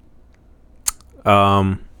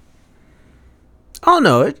 I don't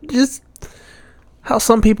know. It just how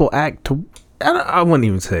some people act to. I wouldn't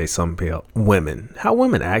even say some people, women. How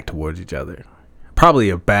women act towards each other.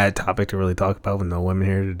 Probably a bad topic to really talk about with no women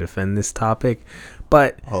here to defend this topic,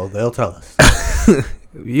 but Oh, they'll tell us.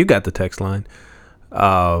 you got the text line.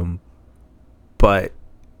 But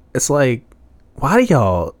it's like, why do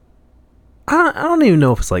y'all? I don't even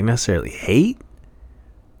know if it's like necessarily hate,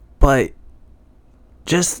 but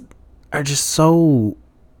just are just so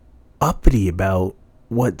uppity about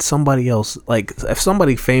what somebody else, like if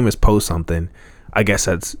somebody famous posts something, I guess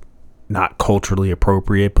that's not culturally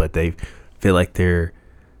appropriate, but they feel like they're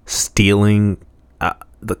stealing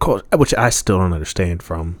the culture, which I still don't understand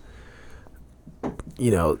from,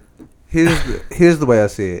 Here's the way I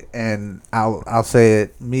see it, and I'll say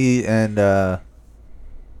it. Me and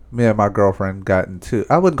my girlfriend got into,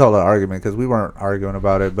 I wouldn't call it an argument because we weren't arguing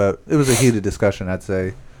about it, but it was a heated discussion, I'd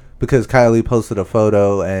say, because Kylie posted a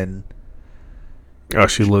photo and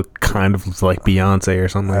she looked kind of like Beyonce or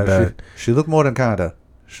something like that. she looked more than kinda.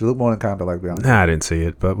 She looked more than kinda like Beyonce. Nah, I didn't see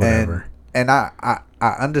it, but whatever. And I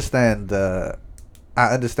understand the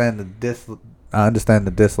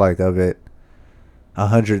dislike of it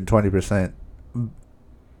 120%.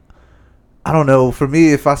 I don't know, for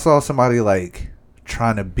me, if I saw somebody like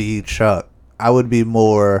trying to be Chuck, I would be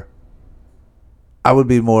more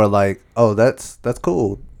like, oh, that's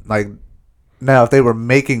cool. Like, now if they were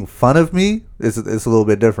making fun of me, it's a little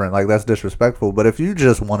bit different. Like, that's disrespectful. But if you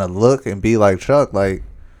just want to look and be like Chuck, like,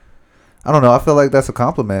 I don't know, I feel like that's a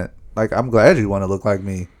compliment. Like, I'm glad you want to look like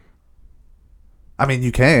me. I mean,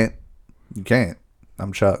 you can't.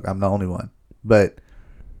 I'm Chuck. I'm the only one. But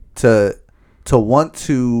to want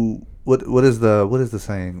to, what is the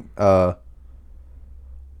saying?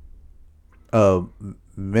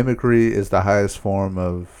 Mimicry is the highest form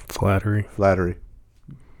of Flattery.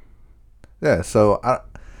 Yeah, so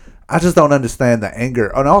I just don't understand the anger.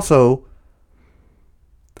 And also,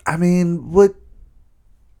 I mean,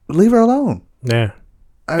 leave her alone. Yeah.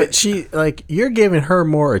 She, like, you're giving her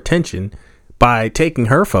more attention by taking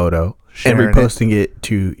her photo and Sharing reposting it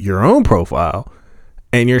to your own profile,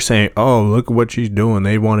 and you're saying, oh, look at what she's doing,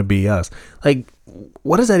 they want to be us. Like,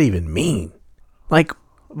 what does that even mean? Like,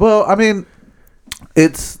 well, I mean,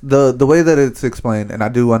 it's the way that it's explained, and I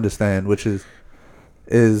do understand, which is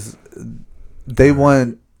they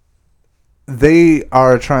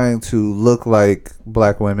are trying to look like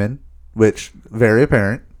black women, which very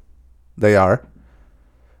apparent they are.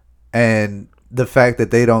 And the fact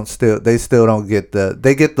that they still don't get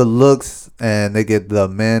they get the looks and they get the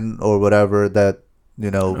men or whatever that,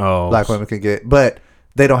 black women can get, but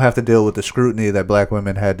they don't have to deal with the scrutiny that black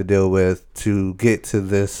women had to deal with to get to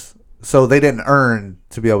this. So they didn't earn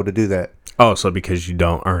to be able to do that. oh, so because you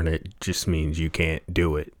don't earn it just means you can't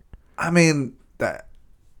do it. I mean, like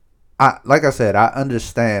I said, I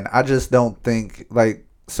understand. I just don't think, I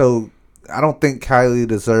don't think Kylie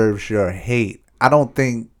deserves your hate. I don't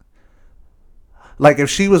think, like, if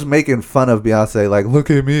she was making fun of Beyonce, like, look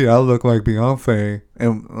at me, I look like Beyonce,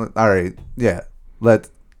 and all right, yeah, let's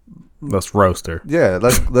roast her. Yeah,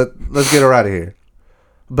 let's get her out of here.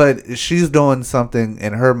 But she's doing something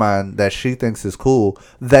in her mind that she thinks is cool.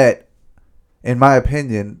 That, in my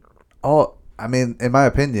opinion, all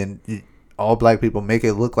black people make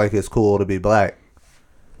it look like it's cool to be black.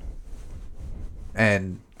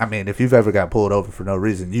 And I mean, if you've ever got pulled over for no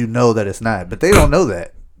reason, you know that it's not. But they don't know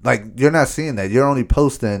that. Like, you're not seeing that. You're only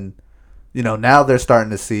posting. Now they're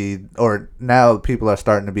starting to see, or now people are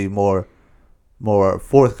starting to be more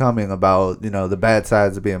forthcoming about the bad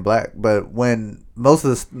sides of being black. But when most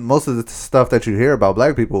of the stuff that you hear about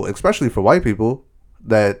black people, especially for white people,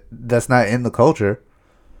 that's not in the culture,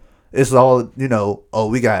 it's all oh,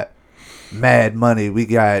 we got mad money, we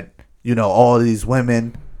got all these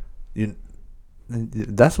women.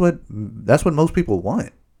 That's what most people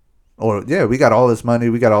want. Or yeah, we got all this money,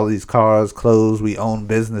 we got all these cars, clothes, we own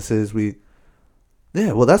businesses,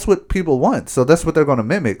 well, that's what people want. So that's what they're going to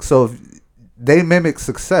mimic. So if they mimic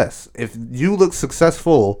success, if you look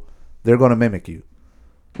successful, they're going to mimic you.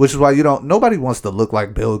 Which is why nobody wants to look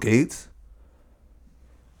like Bill Gates.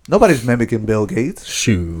 Nobody's mimicking Bill Gates.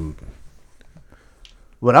 Shoot.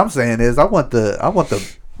 What I'm saying is, I want the.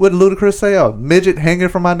 What did Ludacris say? A midget hanging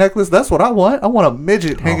from my necklace. That's what I want. I want a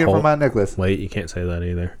midget hanging from my necklace. Wait, you can't say that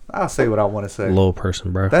either. I'll say what I want to say. Little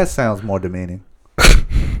person, bro. That sounds more demeaning.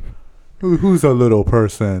 Who's a little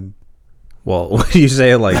person? Well, you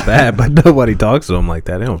say it like that, but nobody talks to him like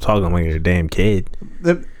that. They don't talk to him like they're a damn kid.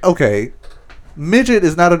 Okay, midget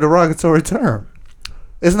is not a derogatory term.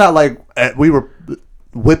 It's not like we were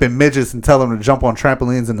whipping midgets and telling them to jump on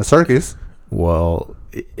trampolines in the circus. Well,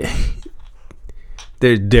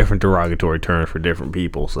 there's different derogatory terms for different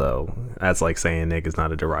people, so that's like saying nigga's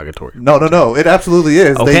not a derogatory. No. It absolutely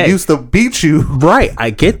is. Okay. They used to beat you. Right, I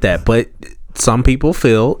get that, but some people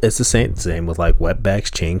feel it's the same with like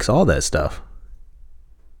wetbacks, chinks, all that stuff.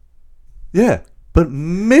 Yeah, but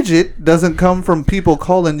midget doesn't come from people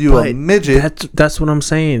calling you a midget. That's what I'm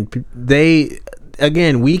saying. We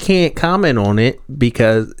can't comment on it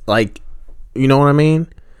because, like, you know what I mean?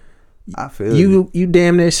 I feel you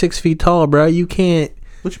damn near 6 feet tall, bro. You can't.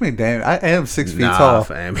 What you mean, damn? I am 6 feet tall.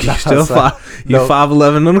 Fam. You still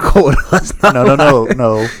 5'11" on the court.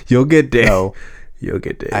 No. You'll get there. No, you'll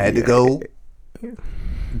get there. I had to go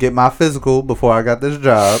get my physical before I got this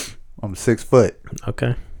job. I'm 6 foot.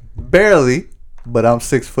 Okay. Barely, but I'm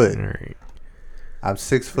 6 foot. All right. I'm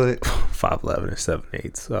 6 foot. 5'11" and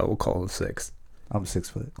 7'8", so we'll call him 6. I'm 6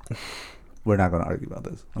 foot. We're not going to argue about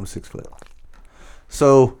this. I'm 6 foot.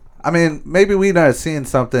 So, I mean, maybe we're not seeing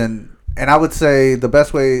something, and I would say the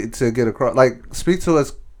best way to get across, like, speak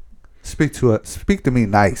to me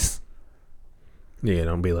nice. Yeah,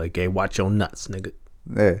 don't be like, hey, watch your nuts, nigga.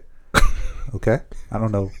 Yeah. Okay. I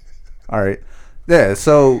don't know. All right. Yeah,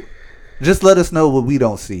 so just let us know what we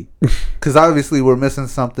don't see, because obviously we're missing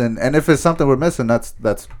something, and if it's something we're missing, that's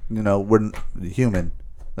we're human.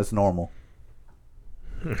 That's normal.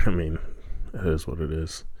 I mean, it is what it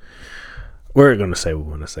is. We're going to say what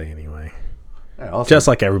we want to say anyway. Yeah, also, just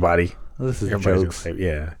like everybody. This is jokes. Say,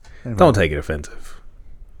 yeah. Anyway. Don't take it offensive.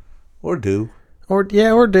 Or do. Or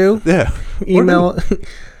do. Yeah. Email.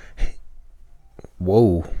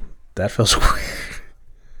 Whoa. That feels weird.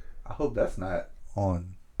 I hope that's not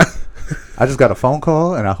on. I just got a phone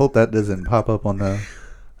call, and I hope that doesn't pop up on the...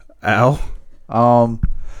 Ow.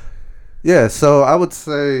 Yeah, so I would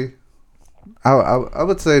say... I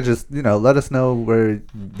would say just, let us know where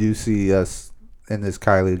you see us in this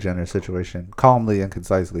Kylie Jenner situation. Calmly and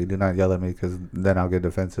concisely. Do not yell at me, because then I'll get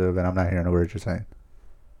defensive and I'm not hearing a word you're saying.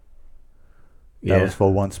 That was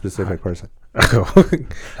for one specific person. I was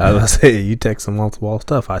going to say, you text some multiple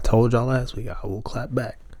stuff. I told y'all last week, I will clap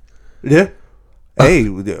back. Yeah. Hey,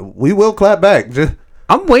 we will clap back.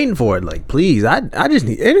 I'm waiting for it. Like, please. I just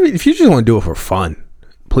need... If you just want to do it for fun,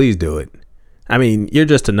 please do it. I mean, you're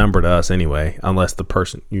just a number to us anyway, unless the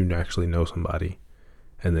person, you actually know somebody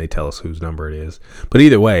and they tell us whose number it is. But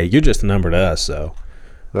either way, you're just a number to us, so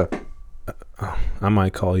I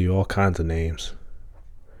might call you all kinds of names.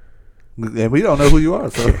 And we don't know who you are,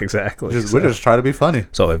 so exactly. We're just trying to be funny.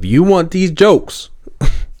 So if you want these jokes,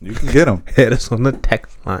 you can get them. Hit us on the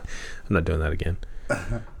text line. I'm not doing that again.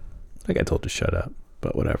 Like I told you, shut up,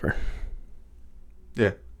 but whatever.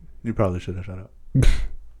 Yeah, you probably should have shut up.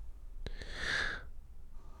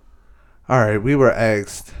 All right, we were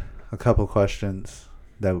asked a couple questions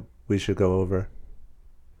that we should go over.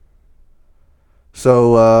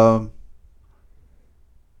 So,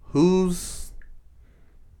 whose...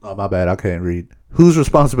 Oh, my bad, I can't read. Whose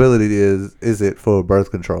responsibility is it for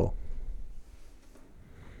birth control?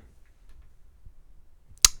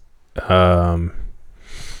 I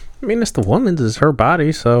mean, it's the woman's. It's her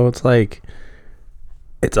body, so it's like,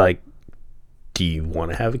 do you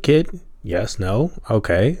want to have a kid? Yes, no,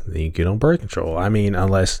 okay, then you get on birth control. I mean,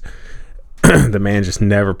 unless the man just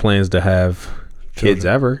never plans to have kids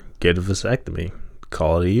ever, get a vasectomy.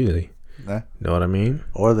 Call it easy. Yeah. Know what I mean?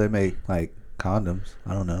 Or they make, like, condoms.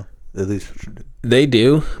 I don't know. At least they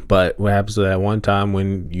do, but what happens to that one time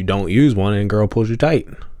when you don't use one and girl pulls you tight?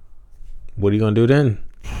 What are you going to do then?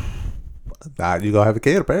 You gonna have a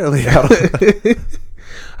kid, apparently.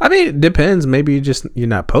 I mean, it depends. Maybe you're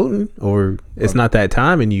not potent, or it's not that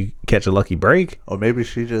time, and you catch a lucky break. Or maybe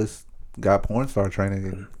she just got porn star training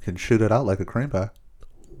and can shoot it out like a cream pie.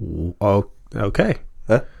 Oh, okay.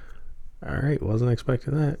 Huh? All right, wasn't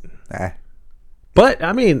expecting that. Nah. But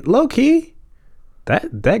I mean, low key,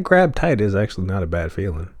 that grab tight is actually not a bad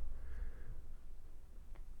feeling.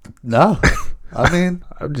 No, I mean,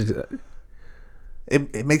 I'm just.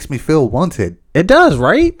 It makes me feel wanted. It does,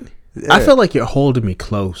 right? Yeah. I feel like you're holding me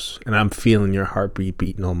close, and I'm feeling your heartbeat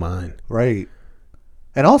beating on mine. Right.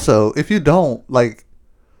 And also, if you don't, like,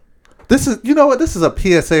 This is, you know what? This is a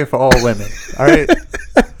PSA for all women. All right.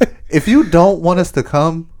 If you don't want us to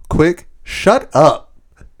come quick, shut up.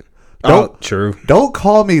 True. Don't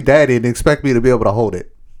call me daddy and expect me to be able to hold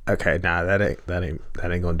it. Okay, nah, that ain't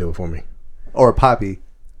gonna do it for me. Or poppy.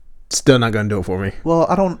 Still not gonna do it for me. Well,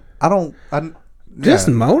 Just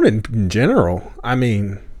moaning in general. I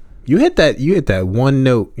mean, you hit that one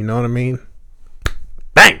note. You know what I mean?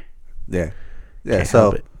 Bang. Yeah. Can't So,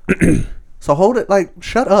 help it. so hold it. Like,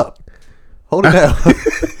 shut up. Hold it down.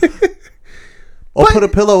 Or put a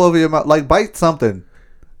pillow over your mouth. Like, bite something.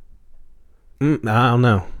 I don't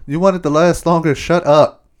know. You want it to last longer? Shut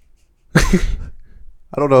up.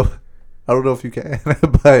 I don't know if you can,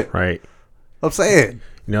 but Right. I'm saying.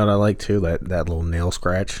 You know what I like too? That little nail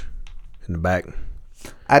scratch in the back,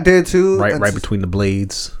 I did too. right between the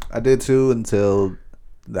blades. I did too until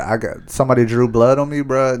I got somebody drew blood on me,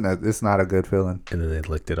 bro. And it's not a good feeling. And then they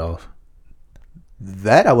licked it off.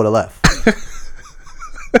 That I would have left.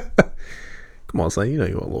 Come on, son. You know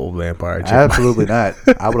you're a little vampire. Chick. Absolutely not.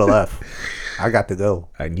 I would have left. I got to go.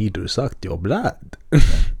 I need to suck your blood.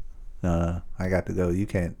 No, I got to go. You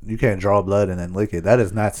can't draw blood and then lick it. That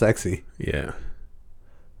is not sexy. Yeah.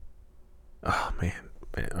 Oh man.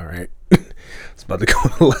 All right. It's about to go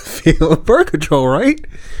in left field. Birth control, right?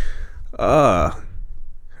 I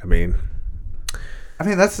mean,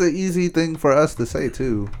 that's the easy thing for us to say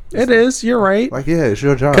too. it is. You're right. Like, yeah, it's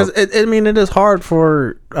your job. Because it is hard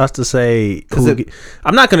for us to say.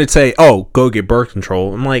 I'm not going to say, "Oh, go get birth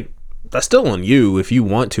control." I'm like, that's still on you if you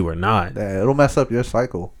want to or not. Yeah, it'll mess up your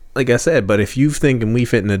cycle. Like I said, but if you thinking we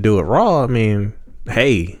fitting to do it raw, I mean,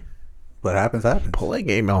 hey, What happens happens. pull that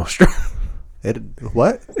game off strong.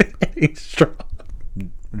 What? It ain't strong.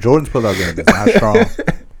 Jordan's pull-out game is not strong.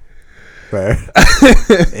 Fair.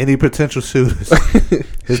 Any potential suitors,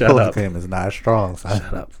 his Shut pull-out up. game is not strong. Son.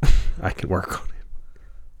 Shut up. I can work on it.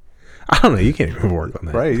 I don't know. You can't even work on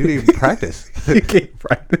that. Right? You need to practice. You can't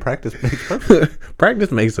practice. Practice makes perfect.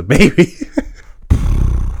 Practice makes a baby.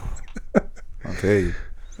 I'll tell you.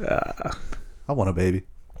 I want a baby.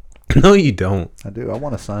 No, you don't. I do. I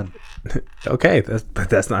want a son. Okay, but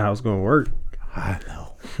that's not how it's going to work. I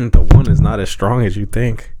know. The one is not as strong as you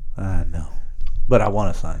think. I know. But I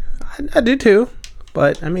want a son. I do too.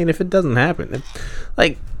 But I mean, if it doesn't happen,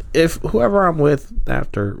 if whoever I'm with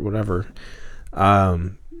after whatever,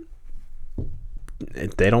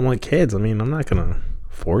 if they don't want kids, I mean, I'm not gonna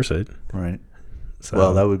force it. Right. So,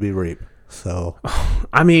 Well, that would be rape. So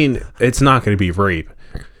I mean, it's not gonna be rape.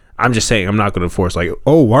 I'm just saying, I'm not gonna force like,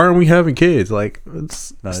 oh, why aren't we having kids? Like,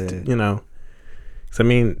 you know. 'Cause I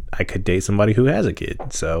mean, I could date somebody who has a kid,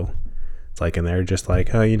 so it's like, and they're just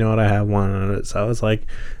like, oh, you know what, I have one. So it's like,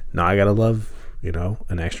 no, I gotta love,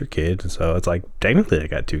 an extra kid. And so it's like, technically, I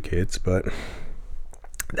got 2 kids, but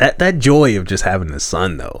that joy of just having a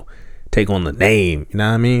son, though, take on the name. You know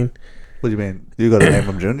what I mean? what do you mean? You gonna name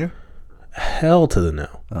him Junior? Hell to the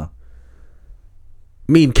no. Oh.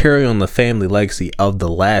 Mean carry on the family legacy of the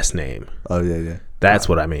last name. Oh yeah. That's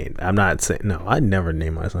what I mean. I'm not saying no. I'd never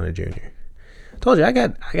name my son a Junior. Told you I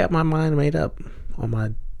got my mind made up on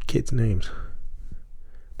my kids' names,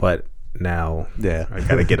 but now Yeah. I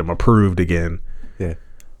gotta get them approved again. Yeah.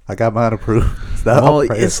 I got mine approved. Well,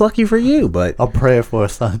 it's lucky for you, but I'm praying for a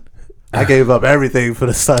son. I gave up everything for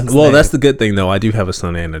the son's well, name. that's the good thing though. I do have a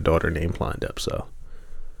son and a daughter named lined up, so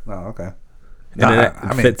Oh, okay. and it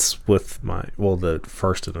I mean, fits with the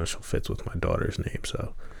first initial fits with my daughter's name,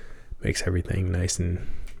 so makes everything nice and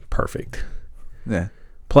perfect. yeah.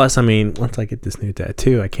 Plus, I mean, once I get this new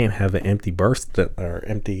tattoo, I can't have an empty or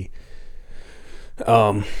empty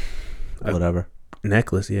Whatever.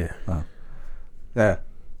 necklace. Yeah. Yeah.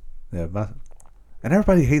 Yeah. And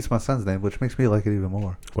everybody hates my son's name, which makes me like it even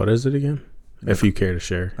more. What is it again? If you care to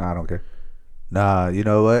share. Nah, I don't care. Nah, you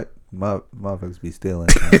know what? Motherfuckers be stealing.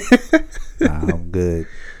 Nah, I'm good.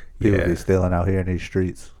 People be stealing out here in these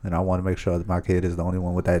streets, and I want to make sure that my kid is the only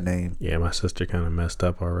one with that name. Yeah, my sister kind of messed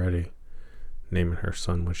up already, naming her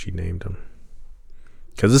son what she named him.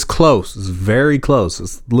 Because it's close. It's very close.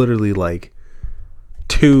 It's literally like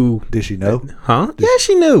 2. Did she know? Huh? Yeah,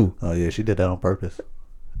 she knew. Oh yeah, she did that on purpose.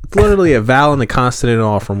 It's literally a vowel and a consonant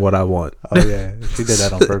off from what I want. Oh yeah, she did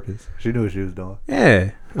that on purpose. She knew what she was doing.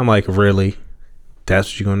 Yeah. I'm like, really? That's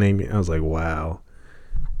what you're going to name me? I was like, wow.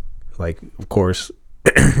 Like, of course,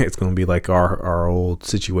 it's going to be like our old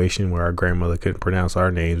situation where our grandmother couldn't pronounce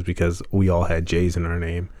our names because we all had J's in our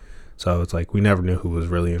name. So it's like we never knew who was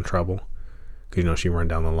really in trouble. Because, she run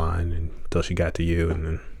down the line until she got to you. And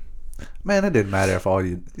then, Man, it didn't matter if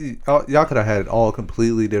y'all could have had all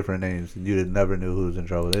completely different names and you'd never knew who was in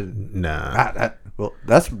trouble. nah. Well,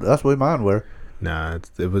 that's what mine were. Nah,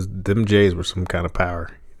 it was them J's were some kind of power.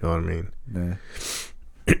 You know what I mean?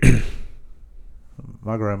 Yeah.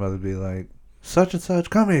 My grandmother be like, such and such,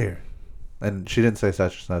 come here. And she didn't say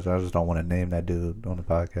such and such. I just don't want to name that dude on the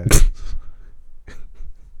podcast.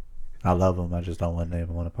 I love him. I just don't want to name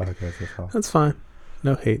him on the podcast. That's all. That's fine.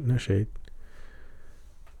 No hate, no shade.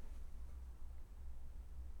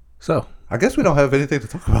 So, I guess we don't have anything to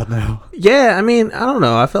talk about now. yeah, I mean, I don't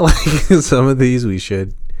know. I feel like some of these we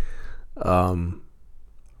should. Oh,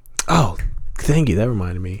 thank you. That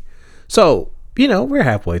reminded me. So, we're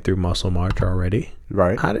halfway through Muscle March already.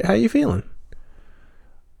 Right. How you feeling?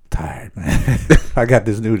 Tired, man. I got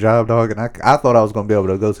this new job, dog, and I thought I was going to be able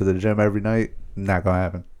to go to the gym every night. Not going to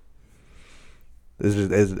happen.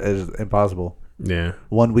 It's impossible. Yeah.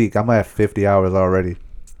 1 week, I'm at 50 hours already.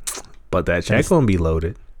 But that check's going to be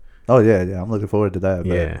loaded. Oh, yeah. I'm looking forward to that.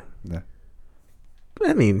 Yeah. Yeah.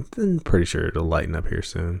 I mean, I'm pretty sure it'll lighten up here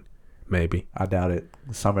soon. Maybe. I doubt it.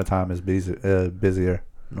 Summertime is busier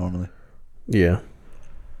normally. Yeah.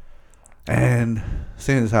 And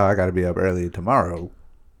seeing as how I got to be up early tomorrow,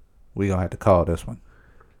 we going to have to call this one.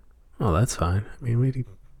 Oh, that's fine. I mean, we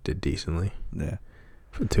did decently. Yeah.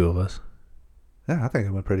 For the two of us. Yeah, I think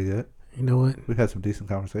it went pretty good. You know what? We had some decent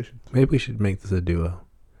conversations. Maybe we should make this a duo.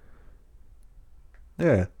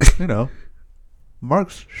 Yeah.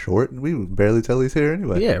 Mark's short, and we would barely tell he's here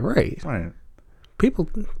anyway. Yeah, right. Right. People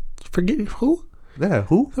forget who? Yeah,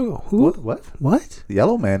 who? Who? What? What?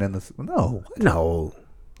 Yellow Man in this? No. No.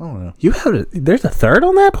 I don't know. There's a third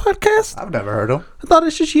on that podcast? I've never heard him. I thought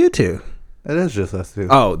it's just you two. It is just us two.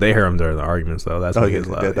 Oh, they hear him during the arguments, though. That's what gets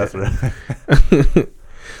loud. That's right.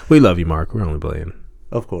 We love you, Mark. We're only playing.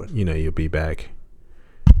 Of course. You'll be back.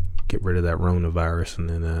 Get rid of that coronavirus, and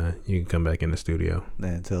then you can come back in the studio.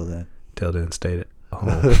 Until then. Till then, stay at home.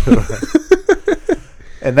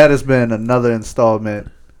 And that has been another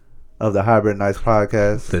installment of the Hybrid Nights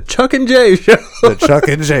podcast. The Chuck and Jay Show. The Chuck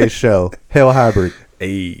and Jay Show. Hail Hybrid.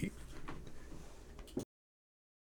 Hey.